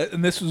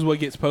 And this is what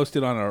gets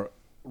posted on our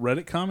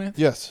Reddit comment?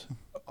 Yes.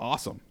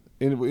 Awesome.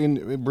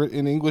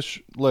 In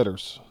English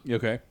letters.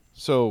 Okay.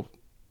 So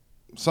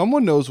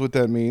someone knows what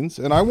that means,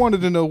 and I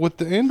wanted to know what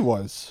the end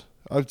was.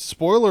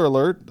 Spoiler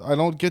alert, I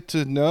don't get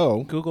to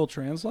know. Google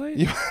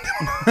Translate.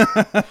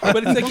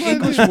 But it's like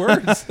English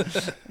words.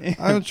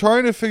 I'm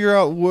trying to figure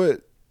out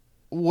what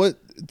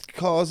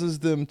causes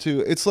them to.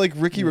 It's like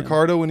Ricky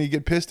Ricardo when he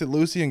get pissed at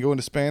Lucy and go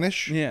into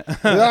Spanish. Yeah.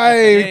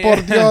 Ay, por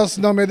Dios,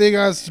 no me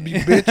digas,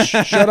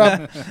 bitch, shut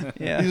up.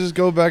 Yeah. You just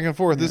go back and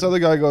forth. This other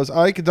guy goes,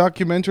 Ike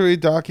documentary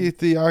daki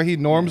the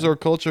norms or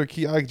culture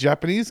ki Ike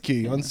Japanese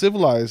ki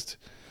uncivilized.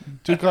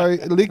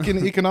 Tukai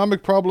leaking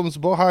economic problems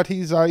bohat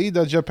hi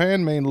zaida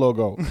Japan main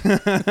logo.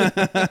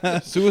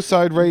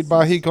 Suicide rate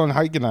bahikon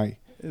haikanai.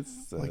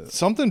 It's Like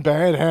something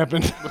bad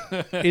happened.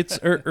 it's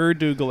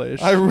Urduglish.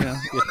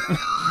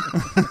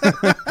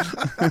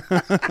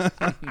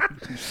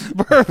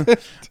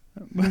 Perfect.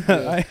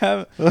 I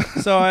have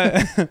so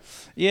I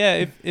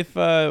yeah if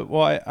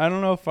well I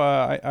don't know if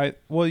I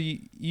well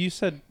you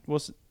said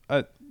was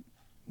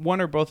one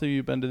or both of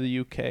you been to the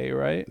UK,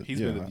 right? He's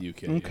been to the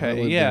UK.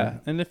 Okay, yeah.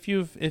 And if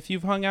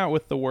you've hung out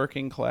with the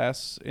working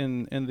class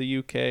in the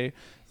UK,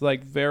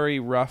 like very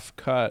rough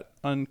cut,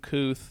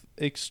 uncouth,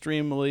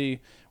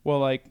 extremely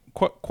like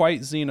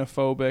quite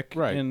xenophobic,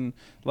 right? In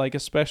like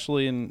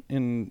especially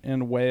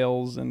in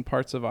Wales and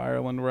parts of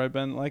Ireland where I've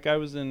been. Like I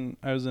was in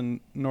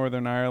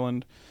Northern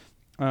Ireland,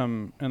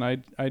 and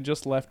I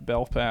just left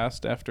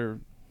Belfast after.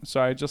 So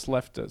I just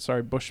left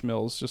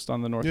Bushmills just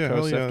on the north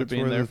coast after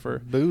being there for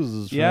booze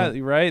is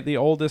from. right, the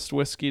oldest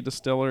whiskey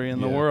distillery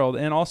in the world,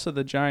 and also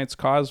the Giant's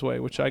Causeway,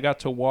 which I got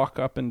to walk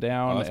up and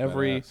down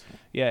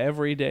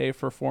every day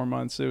for 4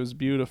 months. It was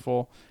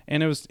beautiful,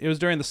 and it was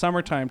during the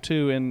summertime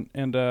too. And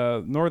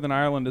Northern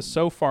Ireland is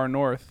so far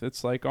north;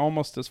 it's like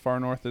almost as far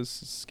north as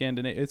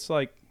Scandinavia. It's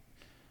like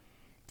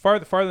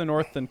farther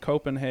north than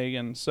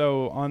Copenhagen.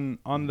 So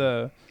on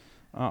the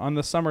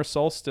summer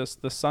solstice,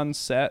 the sun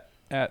set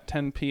at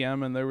 10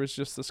 p.m. and there was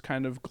just this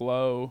kind of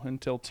glow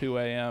until 2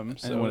 a.m.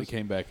 So and when it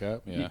came back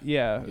up, then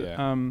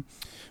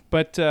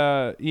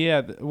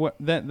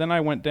I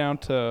went down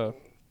to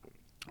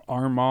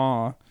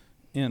Armagh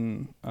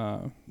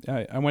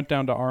I went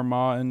down to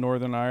Armagh in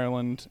Northern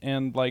Ireland,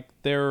 and like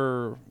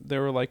there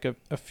were like a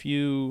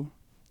few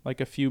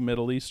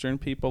Middle Eastern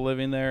people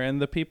living there, and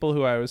the people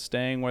who I was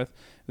staying with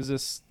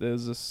is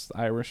this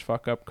Irish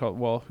fuck up called,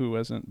 well, who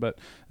isn't, but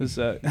this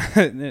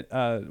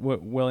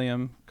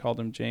William, called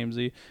him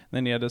Jamesy, and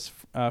then he had his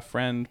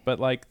friend, but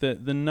like the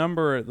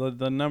number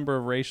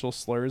of racial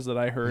slurs that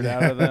I heard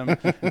out of them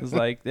is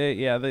like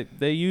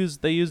they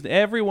used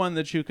everyone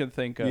that you could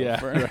think of.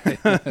 Yeah,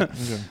 right. Okay.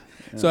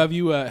 So have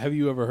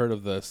you ever heard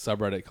of the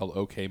subreddit called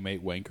OK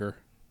Mate Wanker?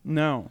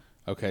 No.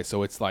 Okay,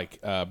 so it's like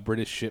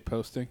British shit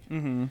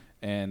posting,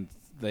 and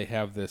they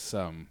have this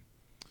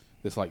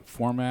this like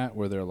format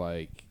where they're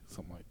like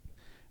something like,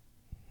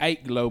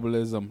 "Hate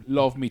globalism,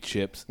 love me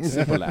chips,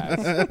 simple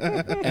as,"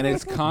 and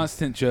it's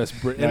constant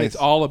just and it's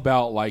all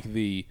about like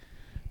the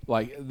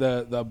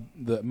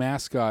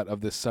mascot of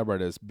this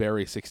subreddit is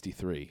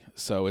Barry63.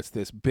 So it's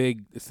this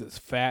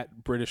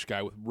fat British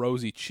guy with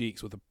rosy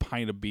cheeks with a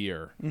pint of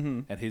beer,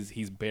 and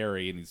he's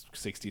Barry and he's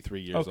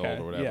 63 years old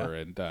or whatever.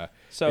 Yeah. And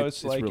so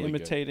it's like really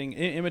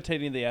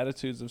imitating the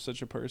attitudes of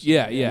such a person.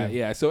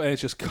 Yeah. So and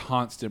it's just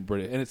constant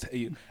British, and it's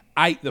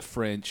 "Ate the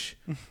French,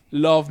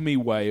 love me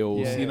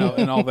Wales,"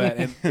 and all that,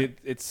 and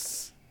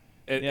it's.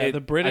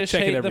 The British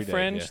hate the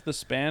French, the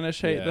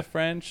Spanish hate the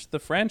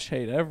French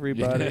hate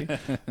everybody.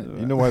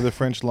 You know why the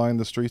French line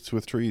the streets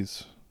with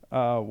trees?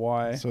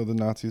 Why? So the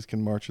Nazis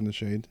can march in the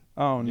shade.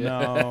 Oh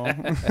no!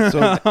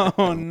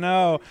 Oh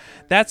no!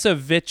 That's a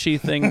Vichy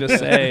thing to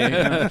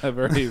say.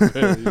 Very,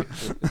 very.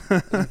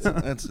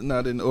 That's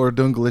not in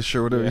Ordunglish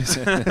or whatever you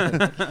say.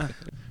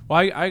 Well,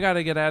 I got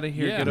to get out of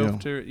here. Yeah. Get over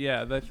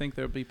to I think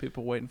there'll be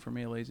people waiting for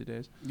me at Lazy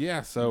Days.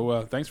 Yeah.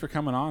 So thanks for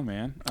coming on,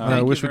 man.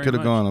 I wish we could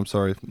have gone. I'm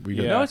sorry.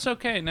 No, it's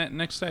okay.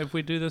 Next time, if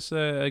we do this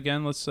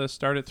again, let's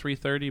start at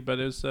 3:30. But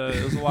it was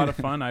a lot of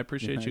fun. I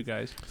appreciate you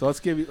guys. So let's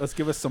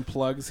give us some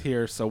plugs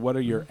here. So what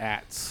are your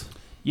 @s?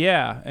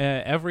 Yeah,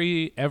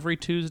 every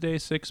Tuesday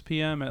 6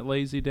 p.m. at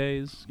Lazy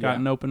Days. Got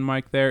an open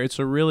mic there. It's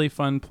a really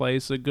fun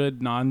place, a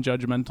good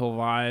non-judgmental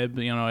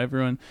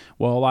vibe.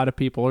 A lot of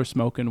people are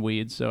smoking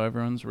weed, so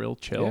everyone's real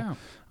chill. Yeah.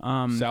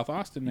 South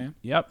Austin, man.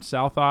 Yep,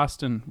 South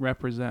Austin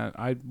represent.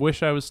 I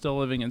wish I was still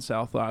living in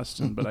South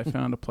Austin, but I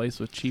found a place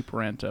with cheap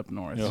rent up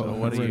north. So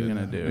what are you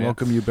gonna do?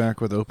 Welcome you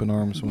back with open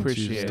arms once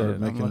you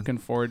start making. I'm looking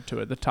forward to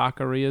it. The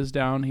taquerias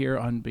down here,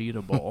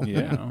 unbeatable.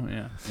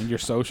 Yeah. And your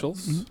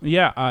socials?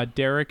 Yeah,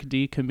 Derek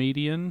D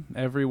Comedian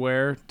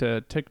everywhere,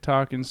 to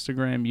TikTok,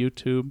 Instagram,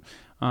 YouTube.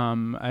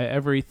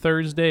 Every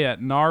Thursday at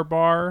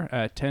Narbar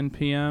at 10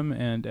 p.m.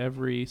 and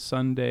every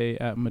Sunday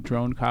at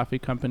Madrone Coffee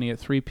Company at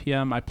 3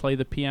 p.m. I play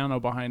the piano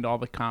behind all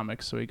the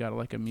comics, so we got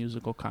like a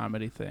musical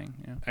comedy thing.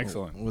 Yeah.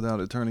 Excellent.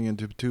 Without it turning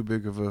into too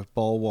big of a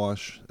ball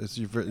wash,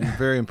 you're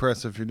very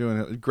impressive. You're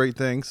doing great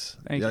things.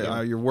 Thank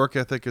you. Your work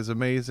ethic is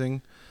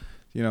amazing.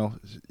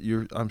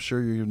 I'm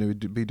sure you're going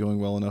to be doing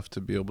well enough to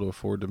be able to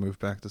afford to move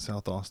back to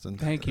South Austin.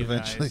 Thank you,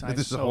 eventually. guys.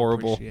 This is a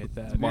horrible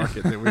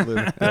market that we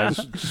live in.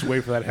 Just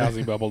wait for that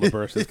housing bubble to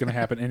burst. It's going to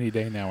happen any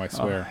day now, I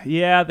swear.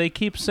 Yeah, they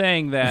keep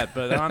saying that,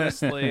 but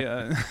honestly,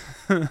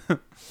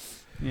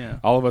 Yeah.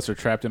 All of us are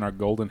trapped in our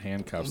golden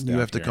handcuffs. You down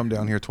have to here. come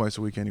down here twice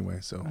a week anyway,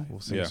 so we'll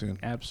see Yeah. you soon.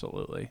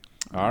 Absolutely.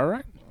 All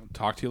right.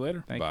 Talk to you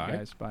later. Thank Bye. you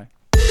guys. Bye.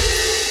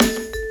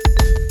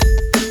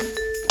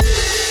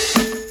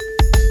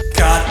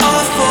 God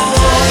awful.